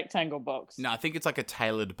a rectangle box. No, I think it's a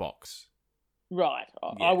tailored box. Right.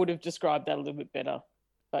 Yeah. I would have described that a little bit better,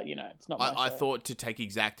 but it's not. I thought to take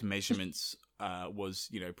exact measurements was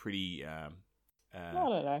pretty. I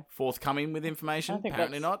don't know. Forthcoming with information.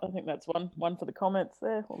 Apparently not. I think that's one for the comments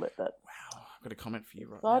there. We'll let that. Wow, I've got a comment for you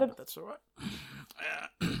right now, but that's all right.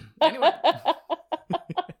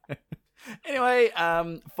 Anyway,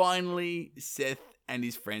 finally, Seth and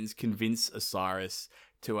his friends convince Osiris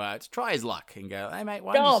to try his luck and go, hey, mate, go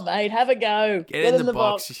on, mate, have a go. Get in the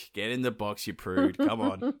box. Get in the box, you prude. Come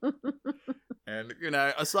on. And,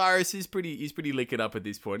 Osiris is pretty liquored up at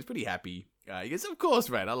this point. He's pretty happy. He goes, of course,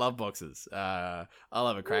 mate, I love boxes. I'll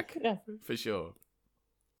have a crack, for sure.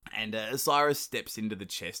 And Osiris steps into the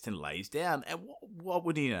chest and lays down. And what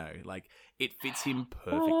would he know? It fits him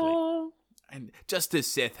perfectly. And just as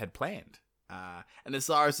Seth had planned. And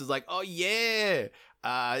Osiris is like, oh, yeah.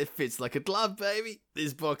 It fits like a glove, baby.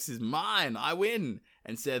 This box is mine. I win.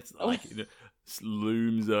 And Seth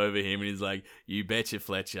looms over him and he's like, you betcha,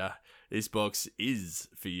 Fletcher. This box is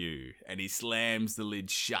for you. And he slams the lid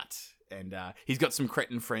shut. And he's got some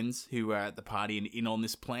cretin friends who are at the party and in on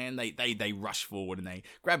this plan. They rush forward and they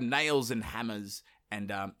grab nails and hammers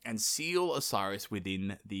and seal Osiris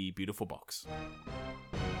within the beautiful box.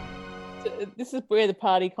 This is where the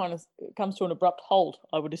party kind of comes to an abrupt halt,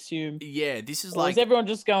 I would assume. Yeah, this is is everyone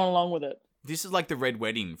just going along with it? This is like the Red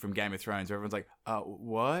Wedding from Game of Thrones, where everyone's like,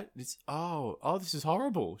 what? This is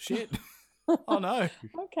horrible. Shit. Oh, no.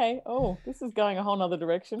 Okay. Oh, this is going a whole nother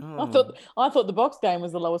direction. Oh. I thought the box game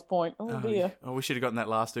was the lowest point. Oh, dear. Oh, we should have gotten that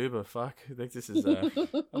last Uber. Fuck. I think this is... I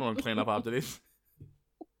don't want to clean up after this.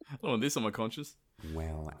 I don't want this on my conscience.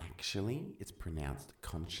 Well, actually, it's pronounced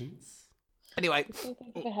conscience. Anyway. Thank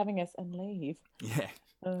you for having us and leave. Yeah.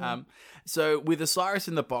 So with Osiris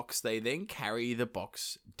in the box, they then carry the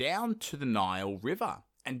box down to the Nile River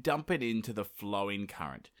and dump it into the flowing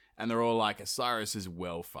current. And they're all like, Osiris is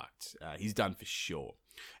well fucked. He's done for sure.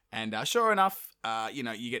 And sure enough,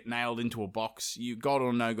 you get nailed into a box. You God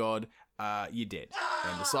or no God, you're dead.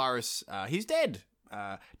 And Osiris, he's dead.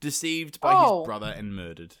 Deceived by his brother and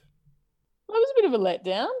murdered. That was a bit of a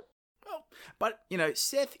letdown. Well, but,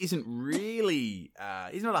 Seth isn't really,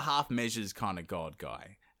 he's not a half measures kind of God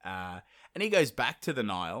guy. And he goes back to the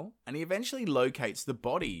Nile and he eventually locates the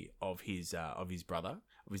body of his brother,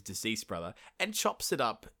 his deceased brother and chops it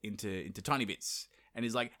up into tiny bits. And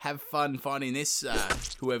he's like, have fun finding this,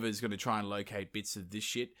 whoever's going to try and locate bits of this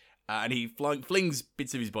shit. And he flings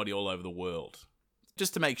bits of his body all over the world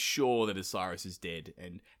just to make sure that Osiris is dead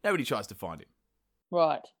and nobody tries to find him.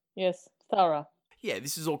 Right. Yes. Thorough. Yeah,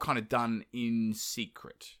 this is all kind of done in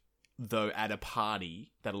secret, though at a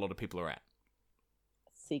party that a lot of people are at.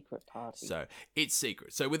 Secret party. So it's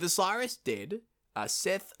secret. So with Osiris dead,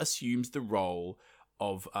 Seth assumes the role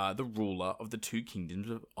of the ruler of the two kingdoms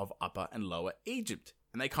of Upper and Lower Egypt.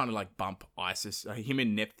 And they kind of like bump Isis, him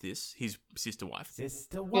and Nephthys, his sister wife.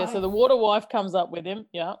 Yeah, so the water wife comes up with him.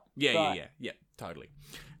 Yeah. Yeah, Right. yeah, totally.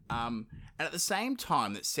 And at the same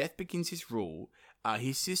time that Seth begins his rule,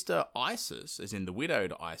 his sister Isis, as in the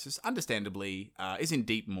widowed Isis, understandably is in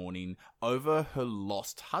deep mourning over her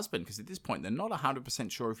lost husband, because at this point they're not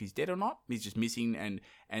 100% sure if he's dead or not. He's just missing,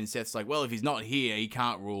 and Seth's like, well, if he's not here, he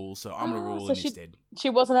can't rule, so I'm going to rule him instead. She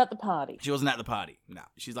wasn't at the party. She wasn't at the party. No.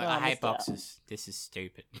 She's like, Oh, I I hate missed out. boxes. This is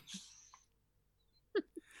stupid.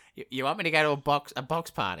 you want me to go to a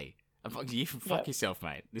box party? You can fuck Yep. yourself,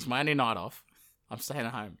 mate. This is my only night off. I'm staying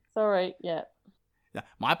at home. Sorry. Yeah. No,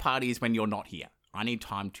 my party is when you're not here. I need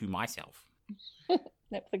time to myself.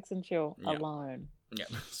 Netflix and chill Yeah. alone. Yeah,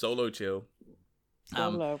 solo chill.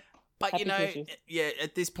 Solo. But Happy you know, kisses. yeah,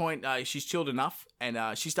 at this point, she's chilled enough,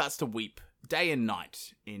 and she starts to weep day and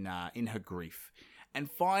night in her grief. And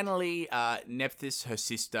finally, Nephthys, her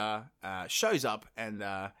sister, shows up, and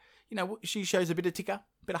she shows a bit of ticker,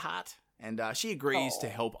 a bit of heart, and she agrees to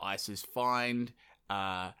help Isis find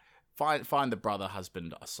the brother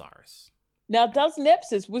husband Osiris. Now, was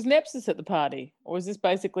Nephthys at the party, or is this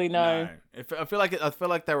basically no? I feel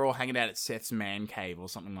like they were all hanging out at Seth's man cave or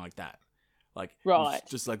something like that. Like, Right. it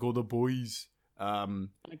was just like all the boys.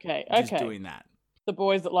 Okay. Just Okay. doing that. The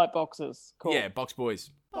boys that like boxes. Cool. Yeah, box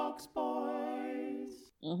boys. Box boys.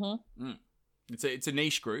 Mm-hmm. It's a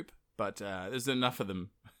niche group, but there's enough of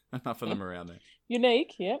them around there.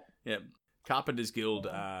 Unique. Yep. Yeah, Carpenters Guild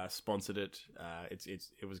sponsored it.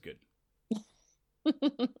 It was good.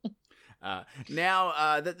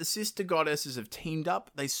 Now that the sister goddesses have teamed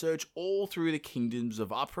up, they search all through the kingdoms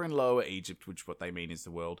of Upper and Lower Egypt, which what they mean is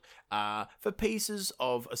the world, for pieces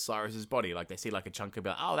of Osiris's body. Like they see like a chunk of,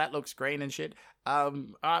 oh, that looks green and shit. All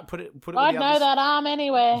right, put it. With I'd the know others. that arm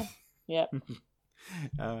anywhere. Yep.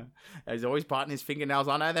 He's always biting his fingernails.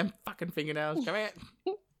 I know them fucking fingernails. Come here.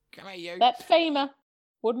 Come here, you. That femur.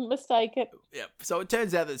 Wouldn't mistake it. Yeah. So it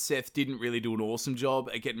turns out that Seth didn't really do an awesome job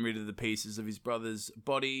at getting rid of the pieces of his brother's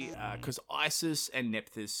body, because Isis and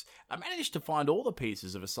Nephthys managed to find all the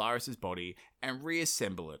pieces of Osiris's body and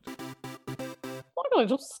reassemble it. Like a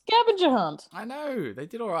little scavenger hunt. I know, they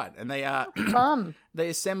did all right, and they Fun. they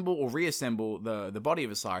assemble or reassemble the body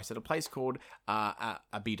of Osiris at a place called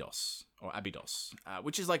Abydos,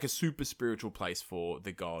 which is like a super spiritual place for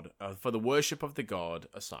the god, for the worship of the god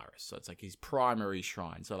Osiris. So it's like his primary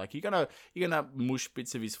shrine. So like you're gonna mush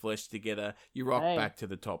bits of his flesh together. You rock back to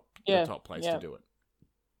the top place to do it.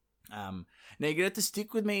 Now you're gonna have to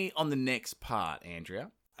stick with me on the next part,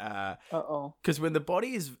 Andrea. Because when the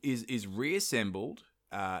body is reassembled,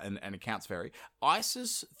 and accounts vary,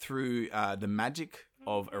 Isis, through the magic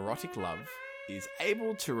of erotic love, is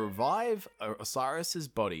able to revive Osiris's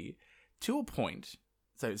body to a point.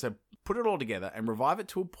 So put it all together and revive it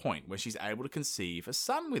to a point where she's able to conceive a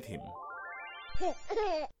son with him.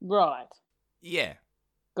 Right. Yeah.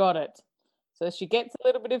 Got it. So she gets a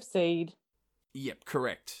little bit of seed. Yep.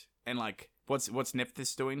 Correct. And like, what's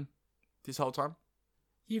Nephthys doing this whole time?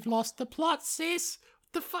 You've lost the plot, sis.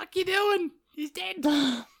 What the fuck you doing? He's dead.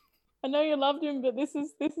 I know you loved him, but this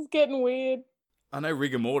is getting weird. I know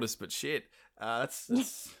rigor mortis, but shit.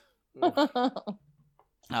 That's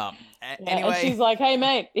Yeah, anyway. and she's like, "Hey,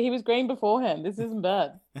 mate, he was green beforehand. This isn't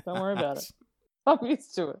bad. Don't worry about it. I'm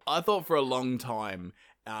used to it." I thought for a long time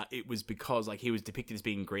it was because like he was depicted as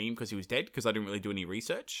being green because he was dead, because I didn't really do any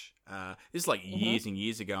research. This is like years and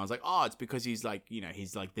years ago. I was like, oh, it's because he's like,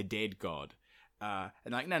 he's like the dead god. And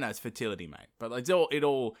like, no, it's fertility, mate. But like,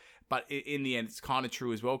 but in the end, it's kind of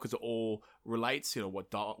true as well, because it all relates.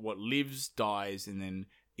 What lives dies and then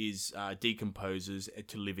is decomposes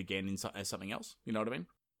to live again as something else. You know what I mean?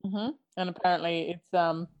 Mm-hmm. And apparently,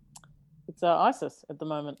 it's Isis at the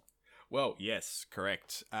moment. Well, yes,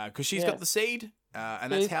 correct. Because she's got the seed,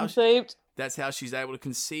 and She's conceived. That's how she's able to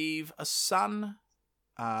conceive a son.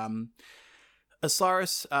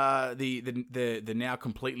 Osiris, the now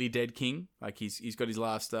completely dead king, like he's got his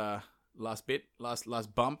last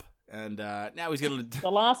bump, and now he's gonna. The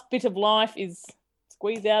last bit of life is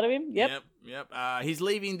squeeze out of him. Yep. He's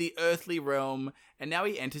leaving the earthly realm, and now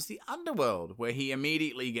he enters the underworld, where he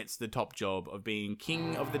immediately gets the top job of being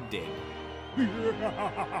king of the dead.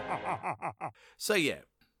 So yeah,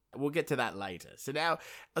 we'll get to that later. So now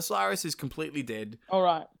Osiris is completely dead. All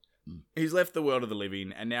right. He's left the world of the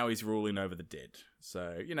living, and now he's ruling over the dead.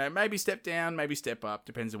 So, maybe step down, maybe step up,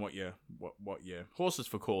 depends on what your horses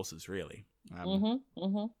for courses, really.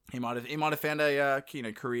 He might have found a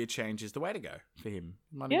career change is the way to go for him.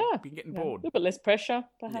 He might have been getting bored. A little bit less pressure,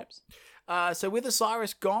 perhaps. Yeah. So with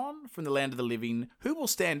Osiris gone from the land of the living, who will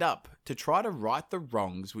stand up to try to right the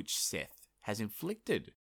wrongs which Seth has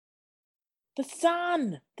inflicted? The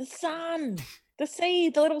sun, the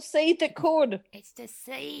seed, the little seed that could. It's the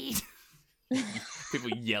seed. People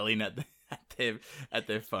yelling at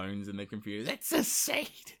their phones and their computers. It's the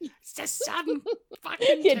seed. It's the sun.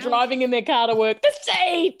 Fucking Yeah, driving in their car to work. The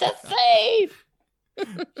seed.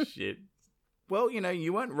 Shit. Well,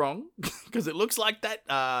 you weren't wrong, because it looks like that.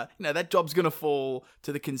 That job's gonna fall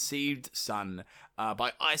to the conceived son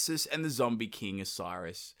by Isis and the zombie king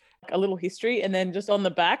Osiris. A little history, and then just on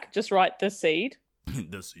the back, just write the seed.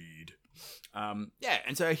 The seed. And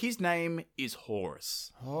so his name is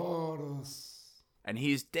Horus. And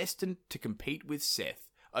he is destined to compete with Seth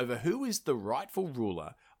over who is the rightful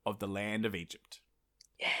ruler of the land of Egypt.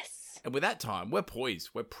 Yes. And with that time, we're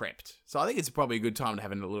poised, we're prepped. So I think it's probably a good time to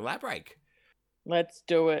have a little ad break. Let's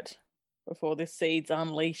do it before this seed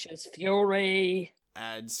unleashes fury.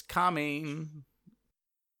 Ads coming.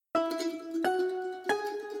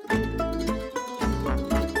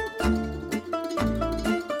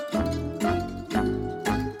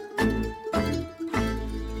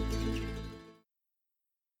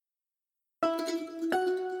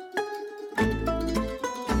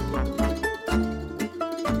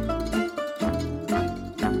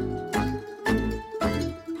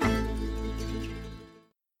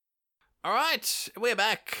 All right, we're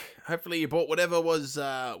back. Hopefully you bought whatever was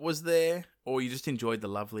there, or you just enjoyed the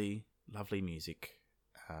lovely music.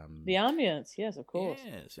 The ambience, yes, of course.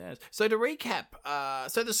 Yes. So to recap,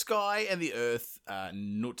 so the sky and the earth,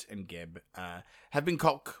 Nut and Geb, have been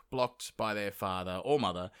cock-blocked by their father or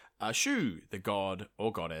mother, Shu, the god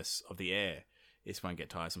or goddess of the air. This won't get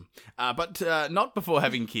tiresome. But not before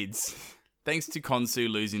having kids. Thanks to Khonsu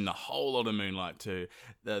losing the whole lot of moonlight to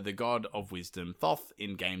the god of wisdom, Thoth,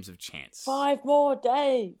 in games of chance. 5 more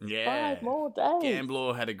days. Yeah. 5 more days.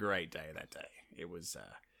 Gambler had a great day that day. It was,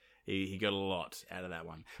 he got a lot out of that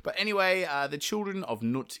one. But anyway, the children of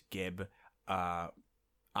Nut Geb are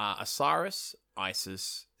Osiris,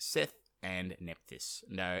 Isis, Seth, and Nephthys.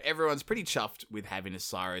 Now, everyone's pretty chuffed with having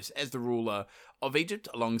Osiris as the ruler of Egypt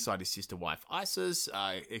alongside his sister wife Isis,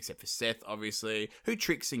 except for Seth, obviously, who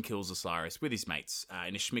tricks and kills Osiris with his mates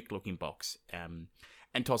in a schmick-looking box and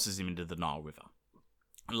tosses him into the Nile River.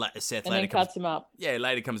 Seth and later then cuts him up. Yeah,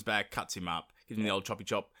 later comes back, cuts him up, gives him the old choppy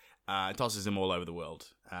chop, tosses him all over the world.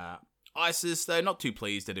 Isis, though, not too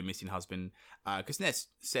pleased at her missing husband, because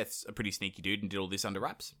Seth's a pretty sneaky dude and did all this under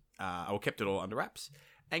wraps, or kept it all under wraps,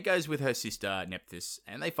 and goes with her sister Nephthys,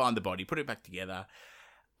 and they find the body, put it back together.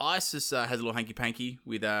 Isis has a little hanky-panky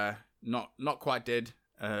with not quite dead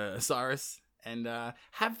Osiris, and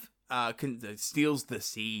steals the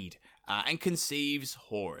seed and conceives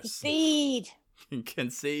Horus. Seed.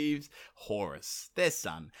 Conceives Horus, their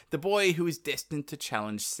son, the boy who is destined to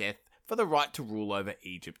challenge Seth for the right to rule over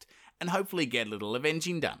Egypt and hopefully get a little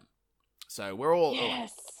avenging done. So we're all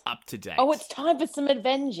up to date. Oh, it's time for some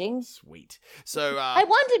avenging. Sweet. So I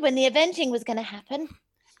wondered when the avenging was going to happen.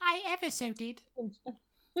 I ever so did.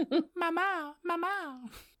 Mama.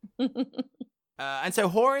 And so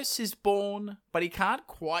Horus is born, but he can't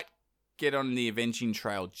quite get on the avenging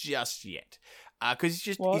trail just yet. Because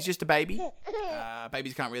he's just a baby.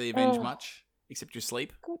 Babies can't really avenge much, except your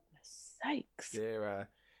sleep. Goodness sakes. They're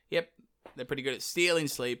pretty good at stealing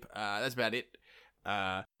sleep. That's about it.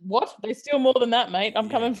 What? They steal more than that, mate. I'm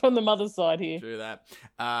coming from the mother's side here. True that.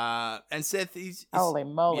 And Seth is... Holy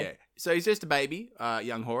moly. Yeah. So he's just a baby,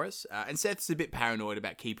 young Horus. And Seth's a bit paranoid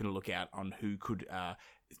about keeping a lookout on who could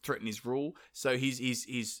threaten his rule. So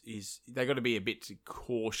they got to be a bit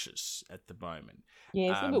cautious at the moment.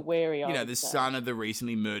 Yeah, he's a bit wary. The son of the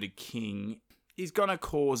recently murdered king. He's gonna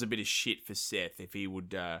cause a bit of shit for Seth if he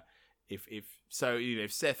would. If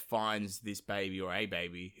Seth finds this baby or a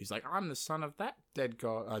baby who's like, I'm the son of that dead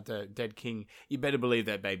god, dead king, you better believe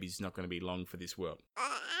that baby's not going to be long for this world.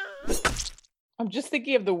 I'm just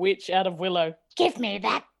thinking of the witch out of Willow. Give me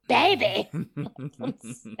that baby.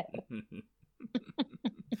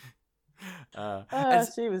 And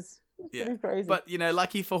She was pretty crazy. But,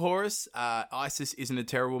 lucky for Horus, Isis isn't a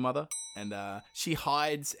terrible mother, and she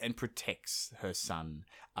hides and protects her son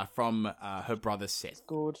from her brother Seth.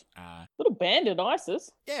 Good. Little bandit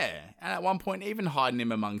Isis. Yeah, and at one point even hiding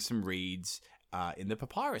him among some reeds in the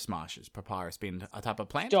papyrus marshes. Papyrus being a type of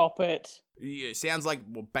plant. Stop it. Yeah, sounds like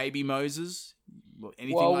baby Moses,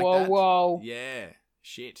 anything Whoa, like whoa, that. whoa. Yeah,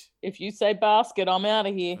 shit. If you say basket, I'm out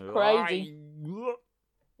of here. Crazy.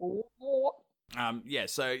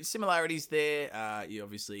 So similarities there.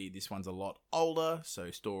 Obviously, this one's a lot older, so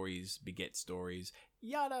stories beget stories.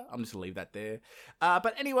 Yada. I'm just going to leave that there.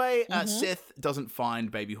 But anyway, Seth doesn't find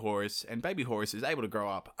baby Horus, and baby Horus is able to grow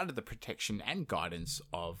up under the protection and guidance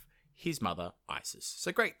of his mother, Isis.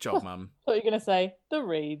 So great job, Mum. What are you going to say? The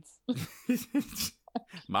Reeds.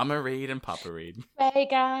 Mama Reed and Papa Reed. Hey,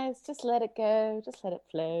 guys, just let it go. Just let it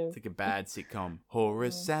flow. It's like a bad sitcom.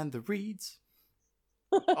 Horus and the Reeds.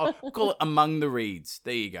 I'll call it Among the Reeds.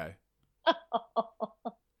 There you go.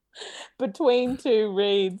 Between two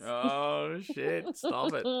reeds. Oh, shit.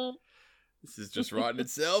 Stop it. This is just writing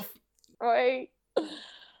itself. Right.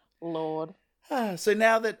 Lord. So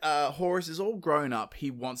now that Horus is all grown up, he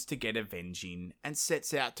wants to get avenging and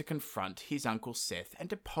sets out to confront his uncle Seth and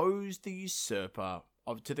depose the usurper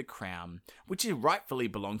to the crown, which rightfully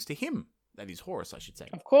belongs to him. That is Horus, I should say.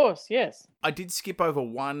 Of course, yes. I did skip over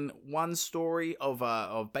one story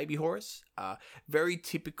of baby Horus. Very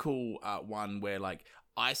typical one where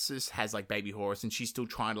Isis has baby Horus and she's still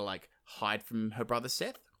trying to hide from her brother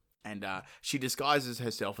Seth, and she disguises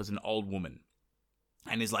herself as an old woman.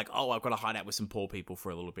 And is like, oh, I've got to hide out with some poor people for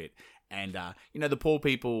a little bit. And, the poor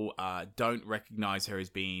people don't recognize her as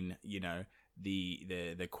being,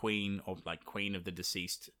 the queen of queen of the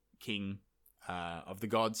deceased king of the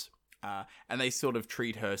gods. And they sort of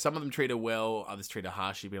treat her, some of them treat her well, others treat her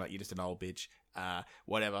harshly, be like, you're just an old bitch,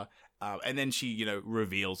 whatever. And then she,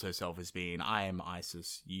 reveals herself as being, I am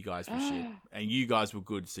Isis, you guys were shit. And you guys were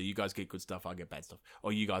good, so you guys get good stuff, I get bad stuff.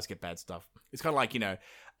 Or you guys get bad stuff. It's kind of like,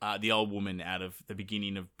 the old woman out of the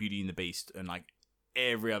beginning of Beauty and the Beast, and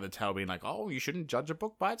every other tale being like, oh, you shouldn't judge a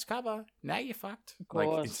book by its cover. Now you're fucked. Of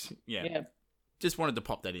course. Yeah. Just wanted to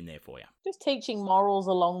pop that in there for you. Just teaching morals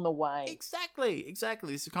along the way. Exactly.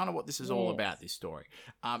 This is kind of what this is all about, this story.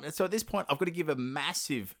 And so at this point, I've got to give a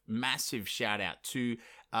massive, massive shout out to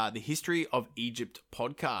the History of Egypt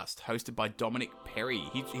podcast hosted by Dominic Perry.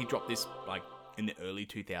 He dropped this in the early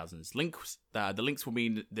 2000s. The links will be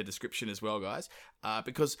in the description as well, guys,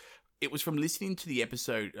 because it was from listening to the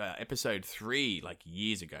episode 3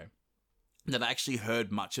 years ago that I actually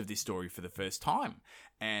heard much of this story for the first time.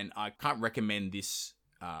 And I can't recommend his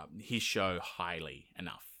show highly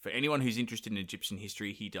enough. For anyone who's interested in Egyptian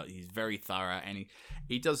history, he's very thorough, and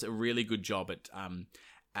he does a really good job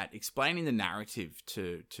at explaining the narrative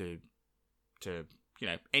to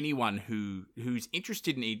anyone who's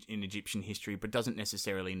interested in Egyptian history but doesn't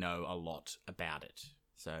necessarily know a lot about it.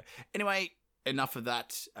 So anyway, enough of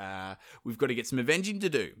that. We've got to get some avenging to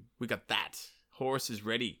do. We got that. Horus is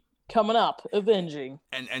ready. Coming up, avenging.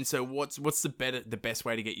 And so what's the best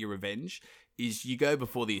way to get your revenge is you go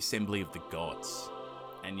before the assembly of the gods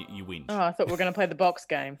and you win. Oh, I thought we were going to play the box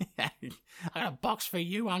game. I got a box for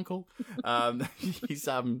you, uncle. He's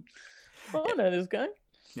I know this game.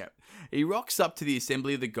 Yeah, he rocks up to the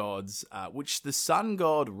assembly of the gods, which the sun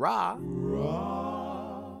god Ra,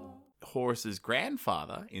 Horus's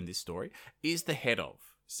grandfather in this story, is the head of.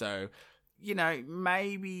 So,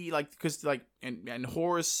 maybe because and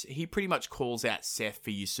Horus, he pretty much calls out Seth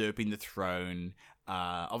for usurping the throne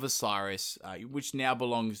of Osiris, which now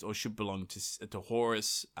belongs or should belong to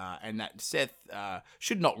Horus, and that Seth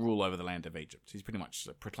should not rule over the land of Egypt. He's pretty much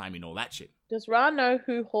proclaiming all that shit. Does Ra know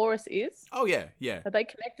who Horus is? Oh yeah. Have they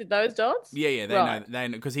connected those dots? Yeah, they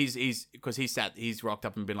know because he's rocked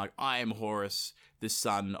up and been like, I am Horus, the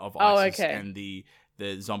son of Isis and the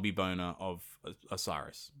zombie boner of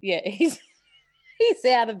Osiris. Yeah, he's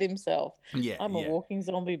outed himself. Yeah, I'm a walking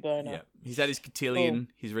zombie boner. Yeah, he's at his cotillion.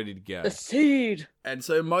 He's ready to go. The seed. And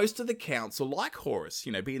so most of the council, like Horus,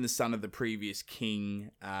 being the son of the previous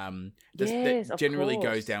king, that generally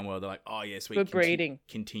goes down well. They're like, oh yeah, sweet. Good breeding.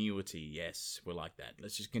 Continuity, yes, we're like that.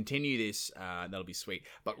 Let's just continue this. That'll be sweet.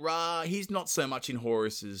 But Ra, he's not so much in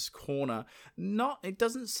Horus's corner. It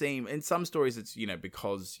doesn't seem, in some stories it's,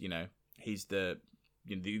 because, he's the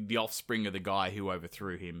offspring of the guy who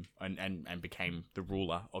overthrew him and became the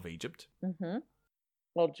ruler of Egypt. Mm-hmm.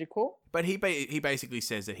 Logical. But he basically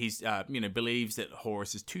says that he's believes that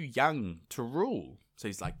Horus is too young to rule, so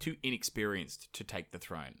he's too inexperienced to take the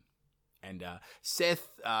throne. And Seth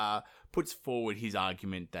puts forward his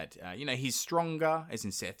argument that, he's stronger, as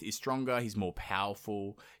in Seth is stronger, he's more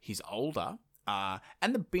powerful, he's older.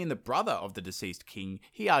 Being the brother of the deceased king,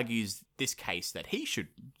 he argues this case that he should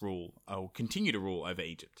rule or continue to rule over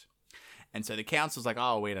Egypt. And so the council's like,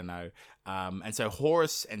 oh, we don't know. And so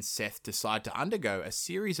Horus and Seth decide to undergo a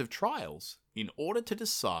series of trials in order to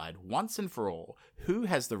decide once and for all who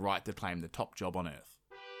has the right to claim the top job on earth.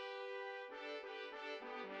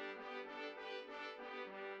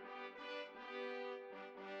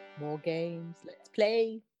 More games. Let's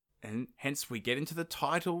play. And hence we get into the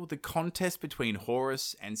title, the contest between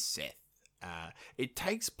Horus and Seth. It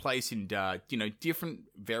takes place in, different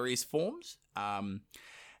various forms.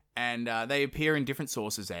 And they appear in different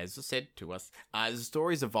sources, as I said to us. As the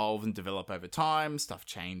stories evolve and develop over time, stuff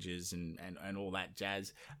changes and all that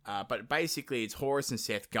jazz. But basically, it's Horus and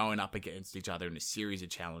Seth going up against each other in a series of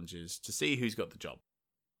challenges to see who's got the job.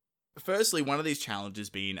 Firstly, one of these challenges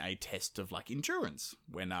being a test of endurance,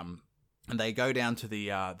 when and they go down to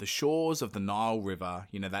the shores of the Nile River,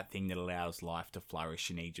 that thing that allows life to flourish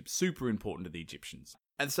in Egypt, super important to the Egyptians.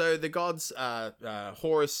 And so the gods,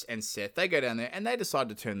 Horus and Seth, they go down there and they decide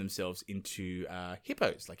to turn themselves into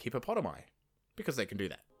hippos, like hippopotami, because they can do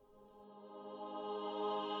that.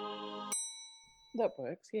 That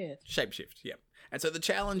works, yes. Shapeshift, yeah. And so the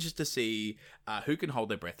challenge is to see who can hold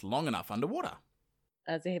their breath long enough underwater.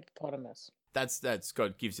 As a hippopotamus. That's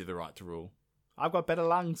God gives you the right to rule. I've got better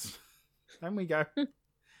lungs. There we go.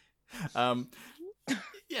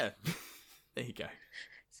 Yeah, there you go.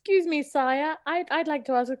 Excuse me, sire. I'd like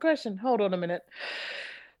to ask a question. Hold on a minute.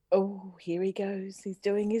 Oh, here he goes. He's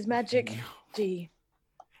doing his magic. Gee,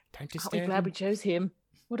 Don't aren't we disturb glad him. we chose him?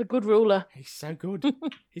 What a good ruler. He's so good.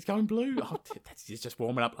 He's going blue. Oh, he's just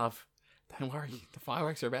warming up, love. Don't worry. The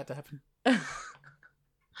fireworks are about to happen.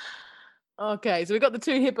 Okay, so we got the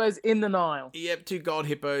two hippos in the Nile. Yep, two god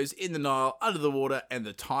hippos in the Nile, under the water, and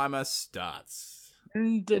the timer starts.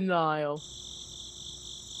 In denial.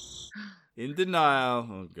 In denial.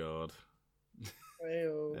 Oh, God.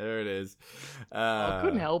 Ew. There it is. I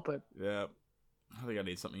couldn't help it. Yeah. I think I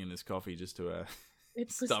need something in this coffee just to It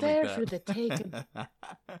was stomach there that. for the taking.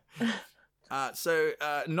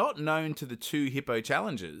 Not known to the two hippo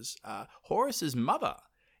challengers, Horus's mother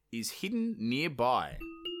is hidden nearby.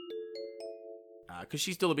 Because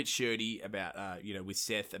she's still a bit shirty about, with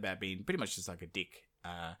Seth, about being pretty much just like a dick.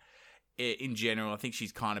 In general, I think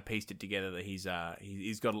she's kind of pieced it together that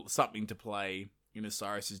he's got something to play in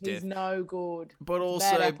Osiris's death. He's no good. But Bad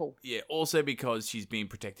also, apple. also because she's being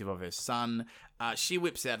protective of her son, she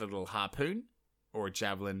whips out a little harpoon or a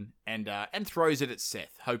javelin and throws it at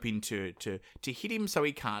Seth, hoping to hit him so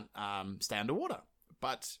he can't stay underwater.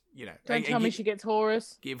 But, Don't tell me she gets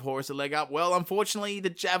Horus. Give Horus a leg up. Well, unfortunately, the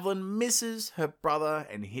javelin misses her brother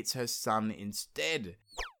and hits her son instead.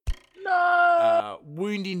 No!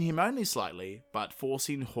 Wounding him only slightly, but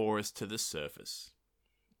forcing Horus to the surface.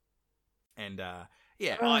 And,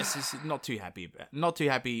 Isis is not too happy.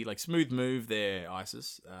 Like, smooth move there,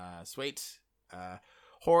 Isis. Sweet.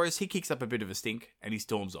 Horus, he kicks up a bit of a stink and he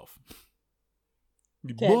storms off.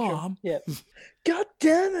 Mom! Yep. God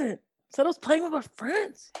damn it! So I was playing with my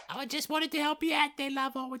friends. I just wanted to help you out there,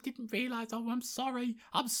 love. Oh, I didn't realise. Oh, I'm sorry.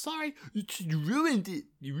 You ruined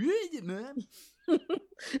it, man.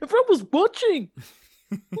 Everyone was watching.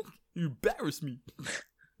 You embarrassed me.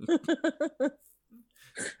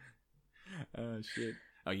 Oh, shit.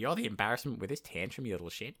 Oh, you're the embarrassment with this tantrum, you little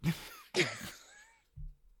shit.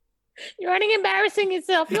 You're only embarrassing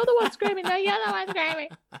yourself. You're the one screaming. No, you're the one screaming.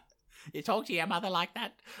 You talk to your mother like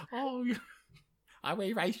that? Oh, I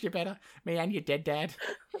raised you better. Me and your dead dad.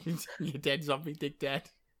 Your dead zombie dick dad.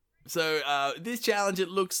 So this challenge, it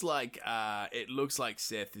looks like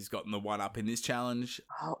Seth has gotten the one up in this challenge.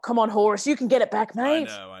 Oh, come on, Horus. You can get it back, mate.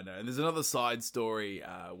 I know. And there's another side story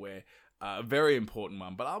where a very important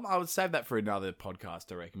one, but I would save that for another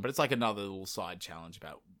podcast, I reckon. But it's like another little side challenge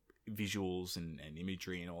about visuals and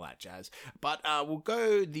imagery and all that jazz. But we'll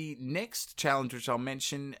go the next challenge, which I'll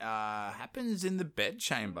mention, happens in the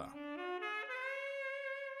bedchamber.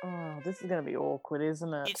 Oh, this is going to be awkward,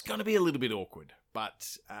 isn't it? It's going to be a little bit awkward,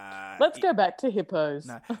 but... Let's go back to hippos.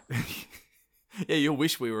 No. Yeah, you'll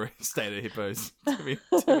wish we were a state of hippos, to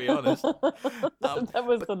be honest. That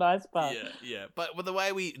was the nice part. Yeah. But the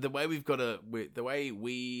way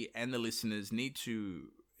we and the listeners need to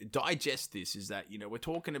digest this is that, we're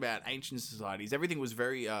talking about ancient societies. Everything was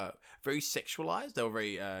very sexualized. They were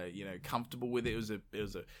very comfortable with it. It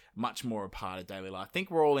was a much more a part of daily life. I think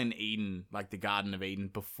we're all in Eden, like the Garden of Eden,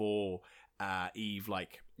 before Eve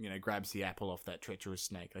grabs the apple off that treacherous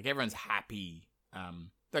snake. Like, everyone's happy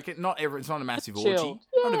Like, it's not a massive Chill. orgy.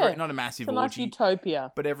 Yeah. Not a massive It's a nice orgy.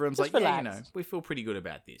 utopia. But everyone's Just like, yeah, relaxed. we feel pretty good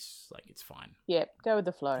about this. Like, it's fine. Yep, go with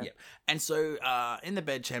the flow. Yeah. And so, in the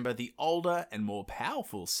bedchamber, the older and more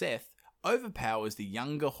powerful Seth overpowers the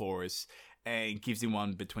younger Horus and gives him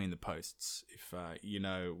one between the posts, if you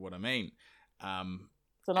know what I mean.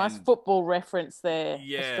 It's a nice and- football reference there.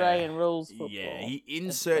 Yeah. Australian rules football. Yeah, he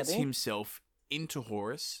inserts Everybody. himself into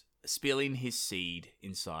Horus, spilling his seed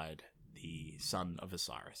inside the son of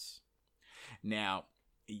Osiris. Now,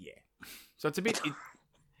 yeah. So it's a bit...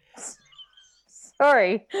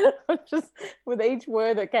 Sorry. Just with each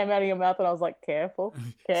word that came out of your mouth, and I was like, careful,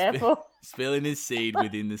 careful. Spilling his seed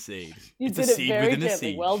within the seed. You It's did a it seed very within a gently.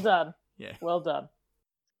 seed. Well done. Yeah. Well done.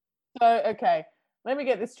 So, okay, let me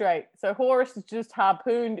get this straight. So Horus is just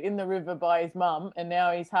harpooned in the river by his mum, and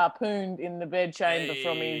now he's harpooned in the bedchamber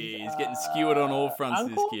from his He's getting skewered on all fronts,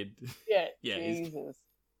 uncle? this kid. Yeah, Yeah, he's- Jesus.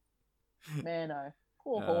 Man,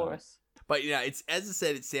 poor Uh, Horus. But it's, as I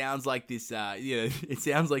said, it sounds like this. It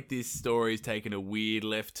sounds like this story's taken a weird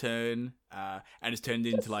left turn, and it's turned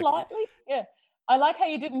Just into like slightly, yeah. I like how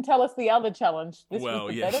you didn't tell us the other challenge. This Well,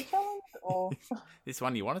 was the yeah. better challenge, or this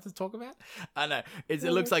one you wanted to talk about. I know it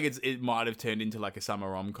looks like it might have turned into like a summer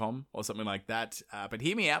rom-com or something like that. But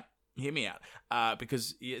hear me out.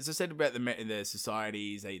 Because as I said about the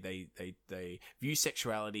societies, they view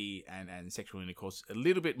sexuality and sexual intercourse a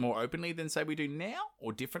little bit more openly than say we do now,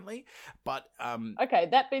 or differently. But okay.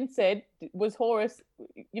 That being said, was Horus,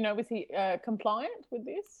 was he compliant with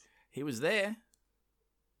this? he was there.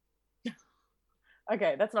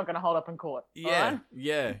 Okay, that's not going to hold up in court. all Yeah,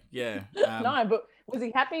 right? yeah. No, but was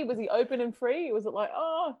he happy? Was he open and free? Was it like,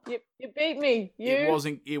 oh, you beat me?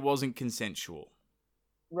 It wasn't consensual.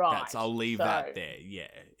 Right. I'll leave so- that there. Yeah,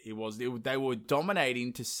 they were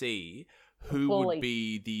dominating to see who Fully. would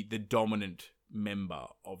be the dominant member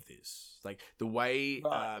of this. Like the way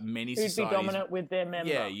Right. many Who'd be societies. dominant with their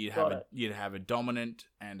member? Yeah, you'd Got have a dominant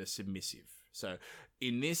and a submissive. So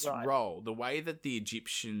in this Right. role, the way that the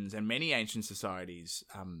Egyptians and many ancient societies,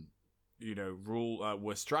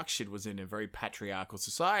 were structured was in a very patriarchal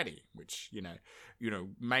society, which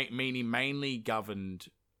meaning mainly governed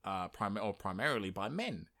primarily by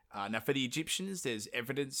men. Now, for the Egyptians, there's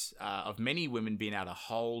evidence of many women being able to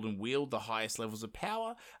hold and wield the highest levels of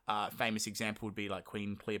power. Famous example would be like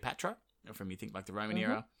Queen Cleopatra, from you think like the Roman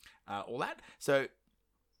era, all that. So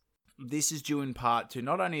this is due in part to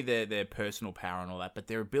not only their personal power and all that, but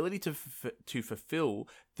their ability to fulfill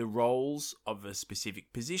the roles of a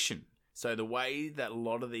specific position. So the way that a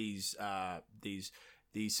lot of these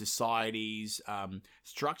societies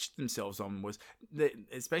structured themselves on was that,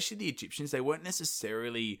 especially the Egyptians, they weren't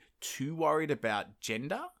necessarily too worried about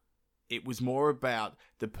gender. It was more about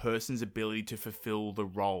the person's ability to fulfill the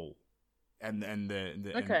role, and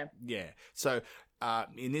Okay. So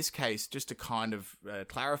in this case, just to kind of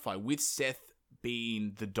clarify, with Seth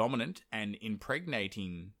being the dominant and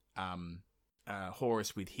impregnating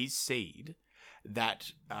Horus with his seed,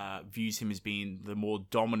 that views him as being the more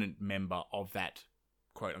dominant member of that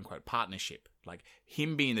quote-unquote partnership. Like,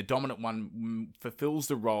 him being the dominant one fulfills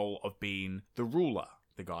the role of being the ruler,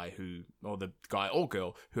 the guy or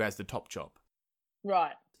girl who has the top job.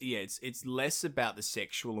 Right. Yeah, it's less about the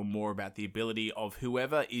sexual and more about the ability of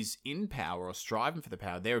whoever is in power or striving for the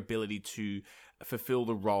power, their ability to fulfill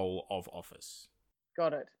the role of office.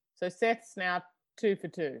 Got it. So Seth's now 2 for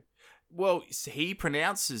 2. Well, he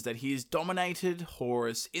pronounces that he has dominated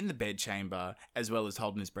Horus in the bedchamber, as well as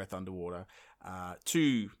holding his breath underwater.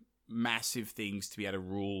 Two massive things to be able to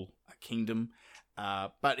rule a kingdom.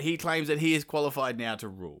 But he claims that he is qualified now to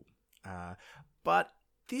rule. But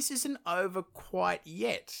this isn't over quite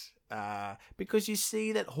yet. Because you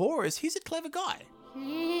see that Horus, he's a clever guy.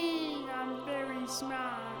 I'm very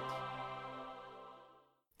smart.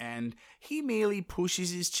 And he merely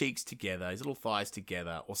pushes his cheeks together, his little thighs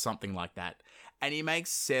together, or something like that, and he makes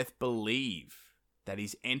Seth believe that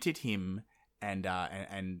he's entered him and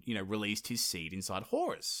released his seed inside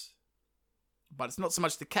Horus. But it's not so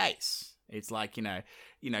much the case. It's like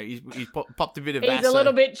he's popped a bit of. He's a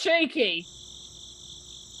little bit cheeky.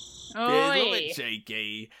 Yeah, he's a little bit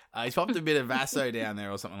cheeky. He's popped a bit of Vaso down there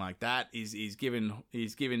or something like that. He's given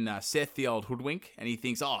Seth the old hoodwink, and he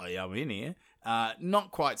thinks, oh yeah, I'm in here.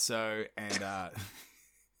 Not quite so, and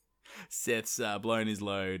Seth's blown his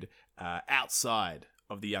load outside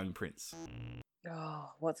of the young prince.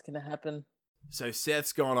 Oh, what's going to happen? So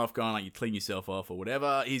Seth's gone like you clean yourself off or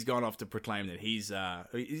whatever. He's gone off to proclaim that he's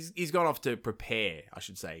gone off to prepare, I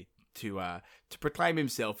should say, to proclaim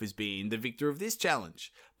himself as being the victor of this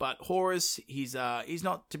challenge. But Horus, he's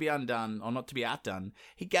not to be undone or not to be outdone.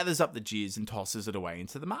 He gathers up the jizz and tosses it away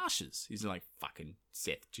into the marshes. He's like, fucking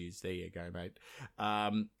Seth jizz, there you go, mate.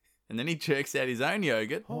 And then he jerks out his own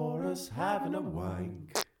yogurt. Horus having a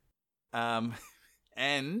wank.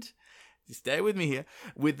 And stay with me here.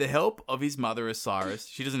 With the help of his mother Osiris,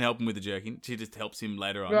 she doesn't help him with the jerking. She just helps him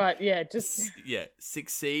later on. Right, yeah, just... Yeah,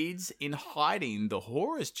 succeeds in hiding the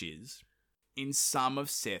Horus jizz in some of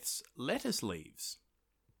Seth's lettuce leaves.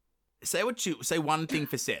 Say one thing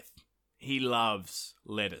for Seth. He loves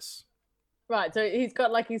lettuce. Right, so he's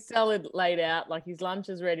got like his salad laid out, like his lunch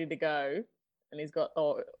is ready to go, and he's got,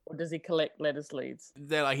 or does he collect lettuce leaves?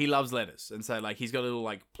 They're like, he loves lettuce, and so like he's got a little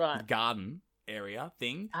like Right. garden area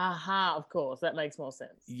thing. Aha, of course, that makes more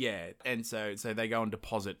sense. Yeah, and so they go and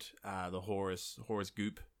deposit the Horus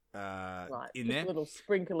goop Right, in just there. a little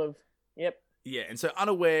sprinkle of, yep. Yeah, and so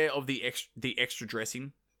unaware of the extra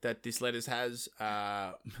dressing that this lettuce has,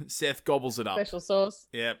 Seth gobbles it up. Special sauce.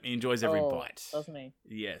 Yeah, he enjoys every Oh, bite. doesn't he?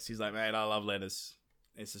 Yes, he's like, mate, I love lettuce.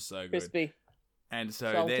 This is so good. Crispy. And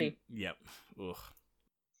so Salty. then, yep, ugh.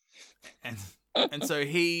 And so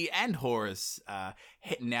he and Horus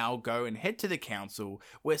now go and head to the council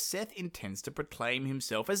where Seth intends to proclaim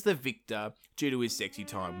himself as the victor due to his sexy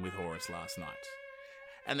time with Horus last night.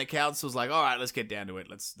 And the council's like, all right, let's get down to it.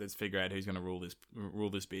 Let's figure out who's going to rule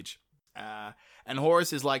this bitch. And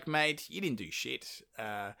Horus is like, mate, you didn't do shit.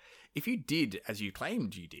 If you did as you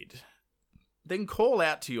claimed you did, then call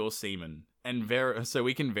out to your seamen and so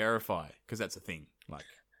we can verify, because that's a thing. Like,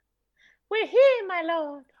 We're here, my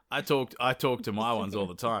lord. I talk to my ones all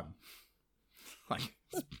the time. Like,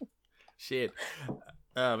 shit.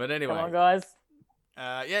 But anyway. Come on, guys.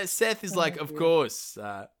 Yeah, Seth is like, of course.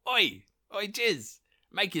 Oi, jizz,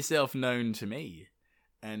 make yourself known to me.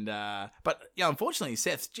 And but yeah, unfortunately,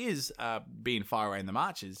 Seth's jizz, being far away in the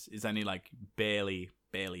marches, is only like barely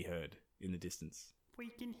heard in the distance. We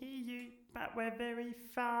can hear you, but we're very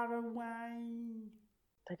far away.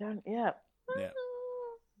 They don't, yeah. Yeah.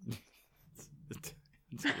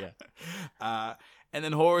 Yeah. And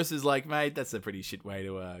then Horus is like, mate, that's a pretty shit way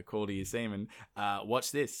to call to your seamen.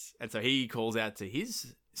 Watch this. And so he calls out to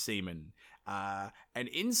his seamen. And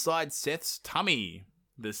inside Seth's tummy,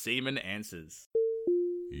 the seaman answers.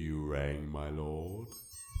 You rang, my lord.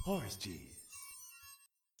 Horus jeez.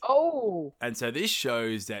 Oh, And so this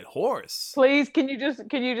shows that Horus... please, can you just,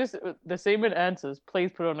 the seaman answers, please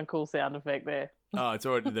put on a cool sound effect there. Oh, it's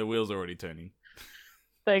already, the wheel's already turning.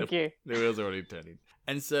 Thank you. The wheel's already turning.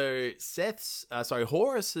 And so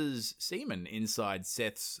Horus's semen inside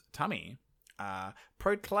Seth's tummy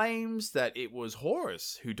proclaims that it was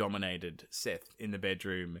Horus who dominated Seth in the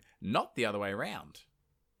bedroom, not the other way around.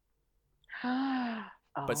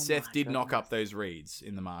 But Seth did knock up those reeds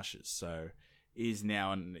in the marshes, so he's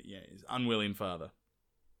now he's unwilling father.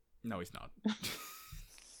 No, he's not.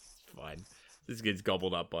 Fine. This gets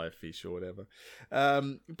gobbled up by a fish or whatever.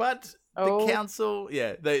 But the council,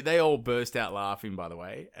 they all burst out laughing, by the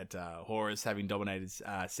way, at Horus having dominated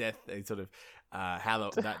Seth. They sort of how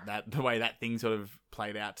the way that thing sort of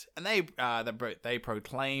played out, and they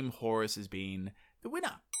proclaim Horus as being the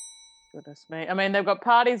winner. Goodness me. I mean, they've got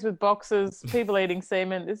parties with boxes, people eating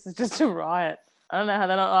semen. This is just a riot. I don't know how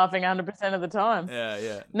they're not laughing 100% of the time.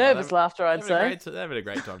 Yeah. Nervous laughter, I'd say. They're having a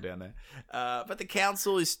great time down there. But the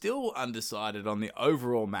council is still undecided on the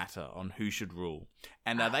overall matter on who should rule.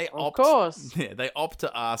 And they opt... Of course. Yeah, they opt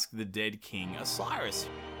to ask the dead king Osiris,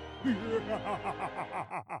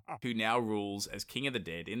 who now rules as king of the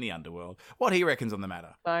dead in the underworld, what he reckons on the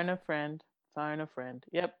matter. Phone a friend.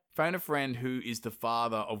 Yep. Phone a friend who is the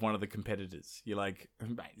father of one of the competitors. You're like,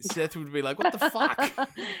 mate, Seth would be like, what the fuck?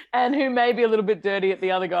 And who may be a little bit dirty at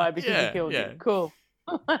the other guy because he killed you. Cool.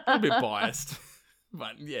 A bit biased.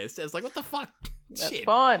 But yeah, Seth's like, what the fuck? That's Shit.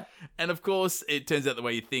 fine. And of course, it turns out the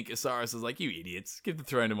way you think. Osiris is like, you idiots, give the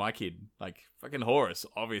throne to my kid. Like, fucking Horus,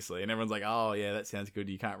 obviously. And everyone's like, oh yeah, that sounds good.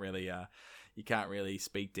 You can't really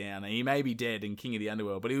speak down. And he may be dead and king of the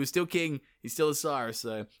underworld, but he was still king. He's still Osiris.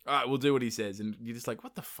 So, all right, we'll do what he says. And you're just like,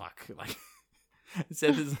 what the fuck? Like,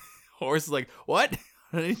 Horus is like, what?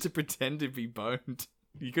 I don't need to pretend to be boned.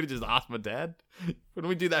 You could have just asked my dad. Why don't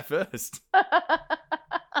we do that first?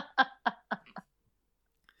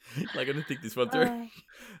 Like, I don't think this one through.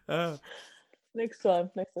 Next time.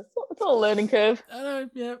 It's all a learning curve. I know,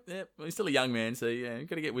 yeah. Well, he's still a young man, so yeah, you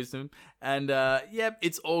got to get wisdom. And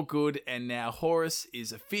it's all good. And now Horus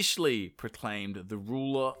is officially proclaimed the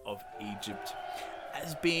ruler of Egypt,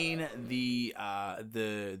 as being the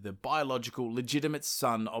biological, legitimate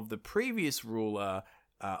son of the previous ruler,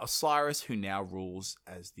 Osiris, who now rules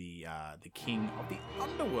as the king of the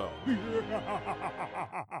underworld.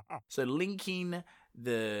 So linking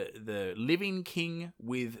the living king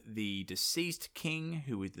with the deceased king,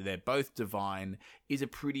 they're both divine, is a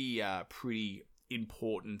pretty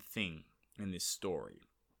important thing in this story.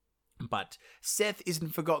 But Seth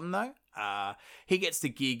isn't forgotten, though. He gets the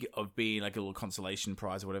gig of being like a little consolation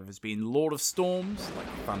prize or whatever. It's being Lord of Storms, like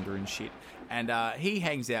thunder and shit. And he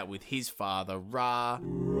hangs out with his father, Ra,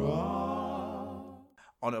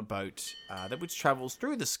 on a boat which travels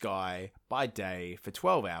through the sky by day for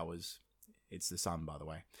 12 hours. It's the sun, by the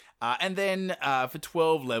way. And then for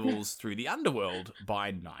 12 levels through the underworld by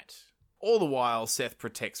night. All the while, Seth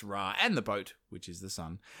protects Ra and the boat, which is the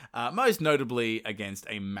sun, most notably against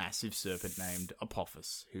a massive serpent named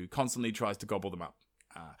Apophis, who constantly tries to gobble them up.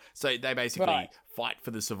 So they basically fight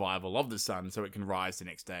for the survival of the sun so it can rise the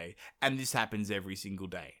next day. And this happens every single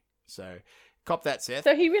day. So cop that, Seth.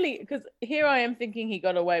 So he really, because here I am thinking he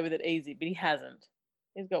got away with it easy, but he hasn't.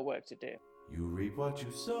 He's got work to do. You reap what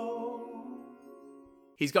you sow.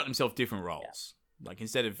 He's got himself different roles. Yeah. Like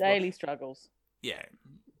instead of... Daily struggles. Yeah.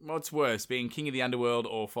 What's worse, being king of the underworld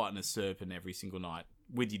or fighting a serpent every single night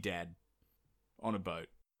with your dad on a boat?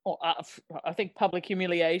 Oh, I think public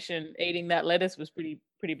humiliation, eating that lettuce was pretty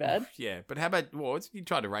bad. Yeah, but how about, you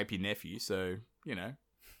tried to rape your nephew, so,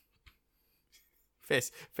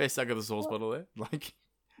 fair suck of the sauce bottle there. Like,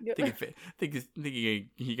 think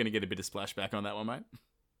you're going to get a bit of splashback on that one, mate.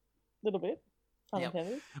 A little bit. Yep.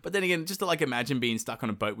 But then again, just to imagine being stuck on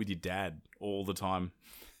a boat with your dad all the time.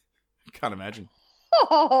 Can't imagine.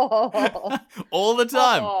 All the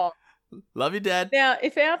time. Oh. Love your dad. Now,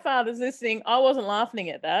 if our father's listening, I wasn't laughing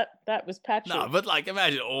at that. That was Patrick. No, but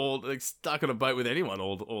imagine stuck on a boat with anyone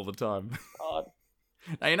all the time. God.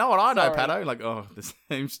 Now, you know what I know, Pato? The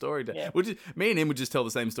same story. Yeah. Me and him would just tell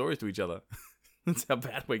the same stories to each other. That's how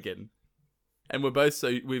bad we're getting. And we've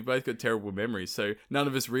both got terrible memories, so none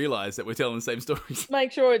of us realise that we're telling the same stories.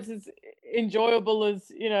 Make sure it's as enjoyable as,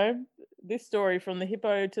 this story from the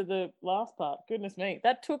hippo to the last part. Goodness me.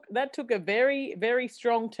 That took a very, very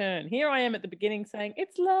strong turn. Here I am at the beginning saying,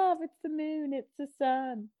 it's love, it's the moon, it's the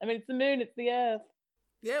sun. I mean, it's the moon, it's the earth.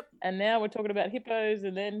 Yep. And now we're talking about hippos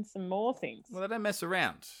and then some more things. Well, they don't mess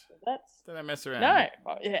around. They don't mess around. No.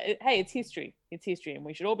 Hey, it's history. It's history, and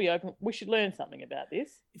we should all be open. We should learn something about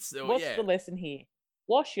this. What's the lesson here?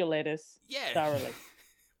 Wash your lettuce thoroughly.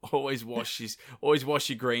 Always wash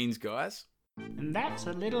your greens, guys. And that's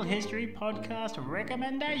a Little History podcast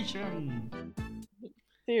recommendation.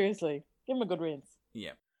 Seriously, give him a good rinse.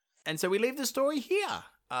 Yeah. And so we leave the story here.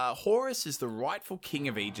 Horus is the rightful king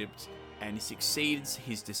of Egypt, and he succeeds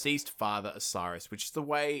his deceased father Osiris, which is the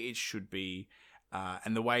way it should be,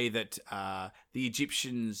 and the way that the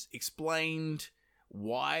Egyptians explained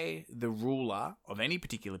why the ruler of any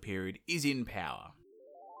particular period is in power.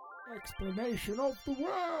 Explanation of the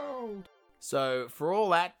world. So for all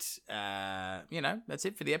that, that's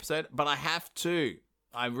it for the episode. But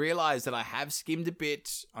I realised that I have skimmed a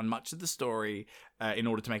bit on much of the story in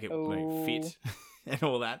order to make it fit and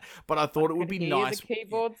all that. But I thought it would be nice. The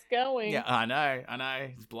keyboard's going. Yeah, I know.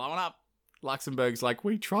 It's blowing up. Luxembourg's like,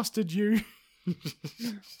 we trusted you.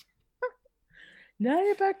 Now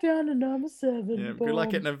you're back down to number 7. Yeah, good luck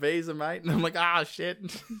getting a visa, mate. And I'm like, shit.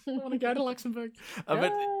 I want to go to Luxembourg.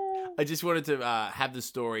 But I just wanted to have the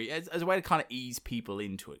story as a way to kind of ease people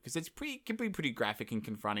into it, because it can be pretty graphic and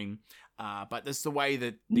confronting. But that's the way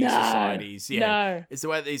that these societies, it's the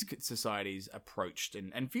way that these societies approached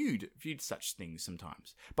and viewed such things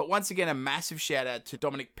sometimes. But once again, a massive shout out to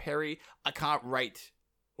Dominic Perry. I can't rate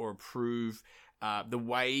or approve the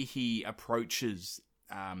way he approaches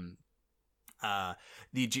the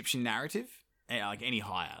Egyptian narrative any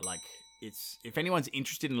higher. If anyone's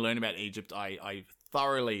interested in learning about Egypt, I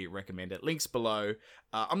thoroughly recommend it. Links below.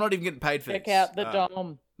 I'm not even getting paid for this. Check out the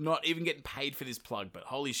Dom. Not even getting paid for this plug, but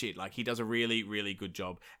holy shit, he does a really, really good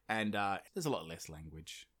job. And there's a lot less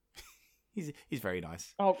language. He's very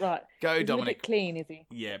nice. Oh, right. Go, he's Dominic. A bit clean, is he?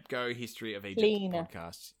 Yeah, go History of Egypt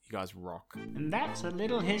podcast. You guys rock. And that's a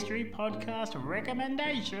Little History podcast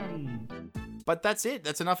recommendation. But that's it.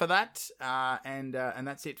 That's enough of that. And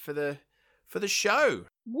that's it for the show.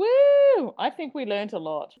 Woo! I think we learnt a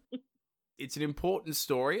lot. It's an important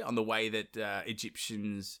story on the way that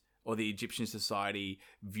Egyptians or the Egyptian society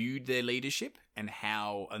viewed their leadership and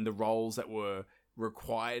the roles that were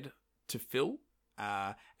required to fill.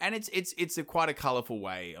 And it's quite a colourful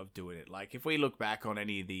way of doing it. If we look back on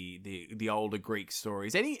any of the older Greek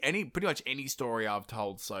stories, pretty much any story I've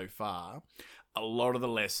told so far, a lot of the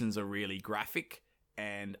lessons are really graphic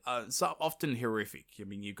and so often horrific. I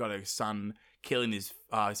mean, you've got a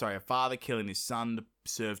father killing his son to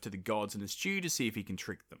serve to the gods in a stew to see if he can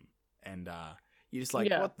trick them. And you're just like,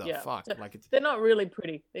 what the fuck? Like, they're not really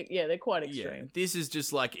pretty. They're quite extreme. Yeah, this is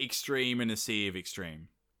just like extreme in a sea of extreme,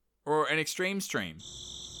 or an extreme stream,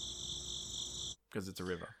 because it's a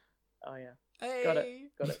river. Oh yeah, hey. got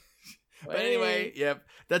it. But anyway, yep,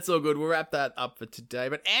 that's all good. We'll wrap that up for today.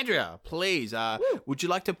 But Andrea, please, would you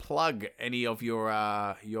like to plug any of your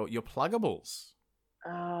pluggables?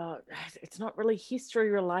 It's not really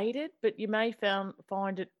history related, but you may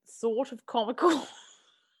find it sort of comical.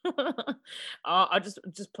 I just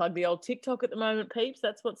plug the old TikTok at the moment, peeps.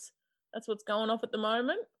 That's what's going off at the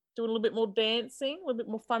moment. Doing a little bit more dancing, a little bit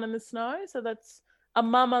more fun in the snow. So that's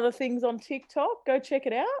among other things on TikTok. Go check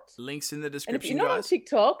it out. Links in the description, and if you're not on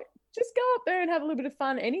TikTok, just go up there and have a little bit of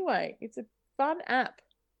fun anyway. It's a fun app.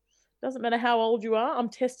 Doesn't matter how old you are. I'm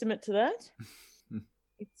testament to that.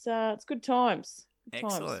 It's good times.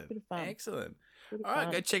 Excellent. Bit of fun. Excellent. All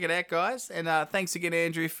right, go check it out, guys. And thanks again,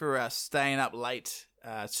 Andrew, for staying up late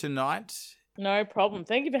tonight. No problem.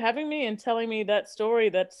 Thank you for having me and telling me that story.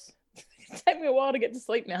 That's take me a while to get to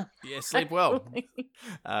sleep now. Yeah, sleep well.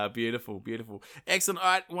 Beautiful. Excellent. All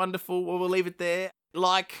right, wonderful. Well, we'll leave it there.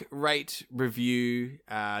 Like, rate, review,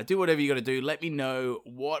 do whatever you got to do. Let me know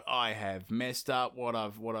what I have messed up, what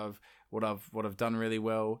I've done really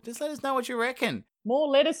well. Just let us know what you reckon. More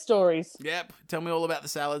lettuce stories. Yep. Tell me all about the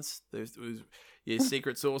salads. Those your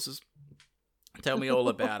secret sauces. Tell me all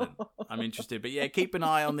about it. I'm interested. But yeah, keep an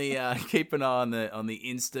eye on the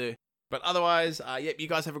Insta. But otherwise, yep, you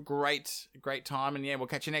guys have a great time, and yeah, we'll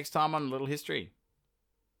catch you next time on Little History.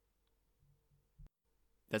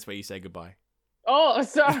 That's where you say goodbye. Oh,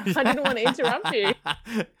 sorry. I didn't want to interrupt you.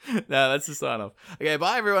 No, that's the sign off. Okay,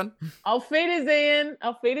 bye everyone. Auf Wiedersehen.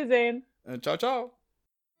 Ciao, ciao.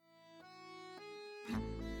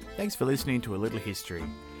 Thanks for listening to A Little History.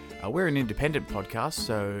 We're an independent podcast,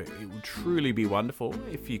 so it would truly be wonderful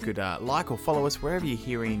if you could like or follow us wherever you're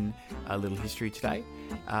hearing A Little History today.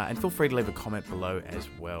 And feel free to leave a comment below as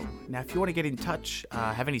well. Now, if you want to get in touch,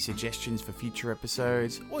 have any suggestions for future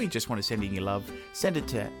episodes, or you just want to send in your love, send it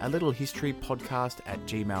to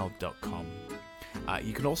alittlehistorypodcast@gmail.com.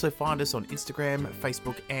 You can also find us on Instagram,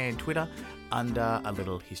 Facebook, and Twitter under A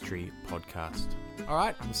Little History Podcast. All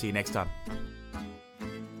right, we'll see you next time.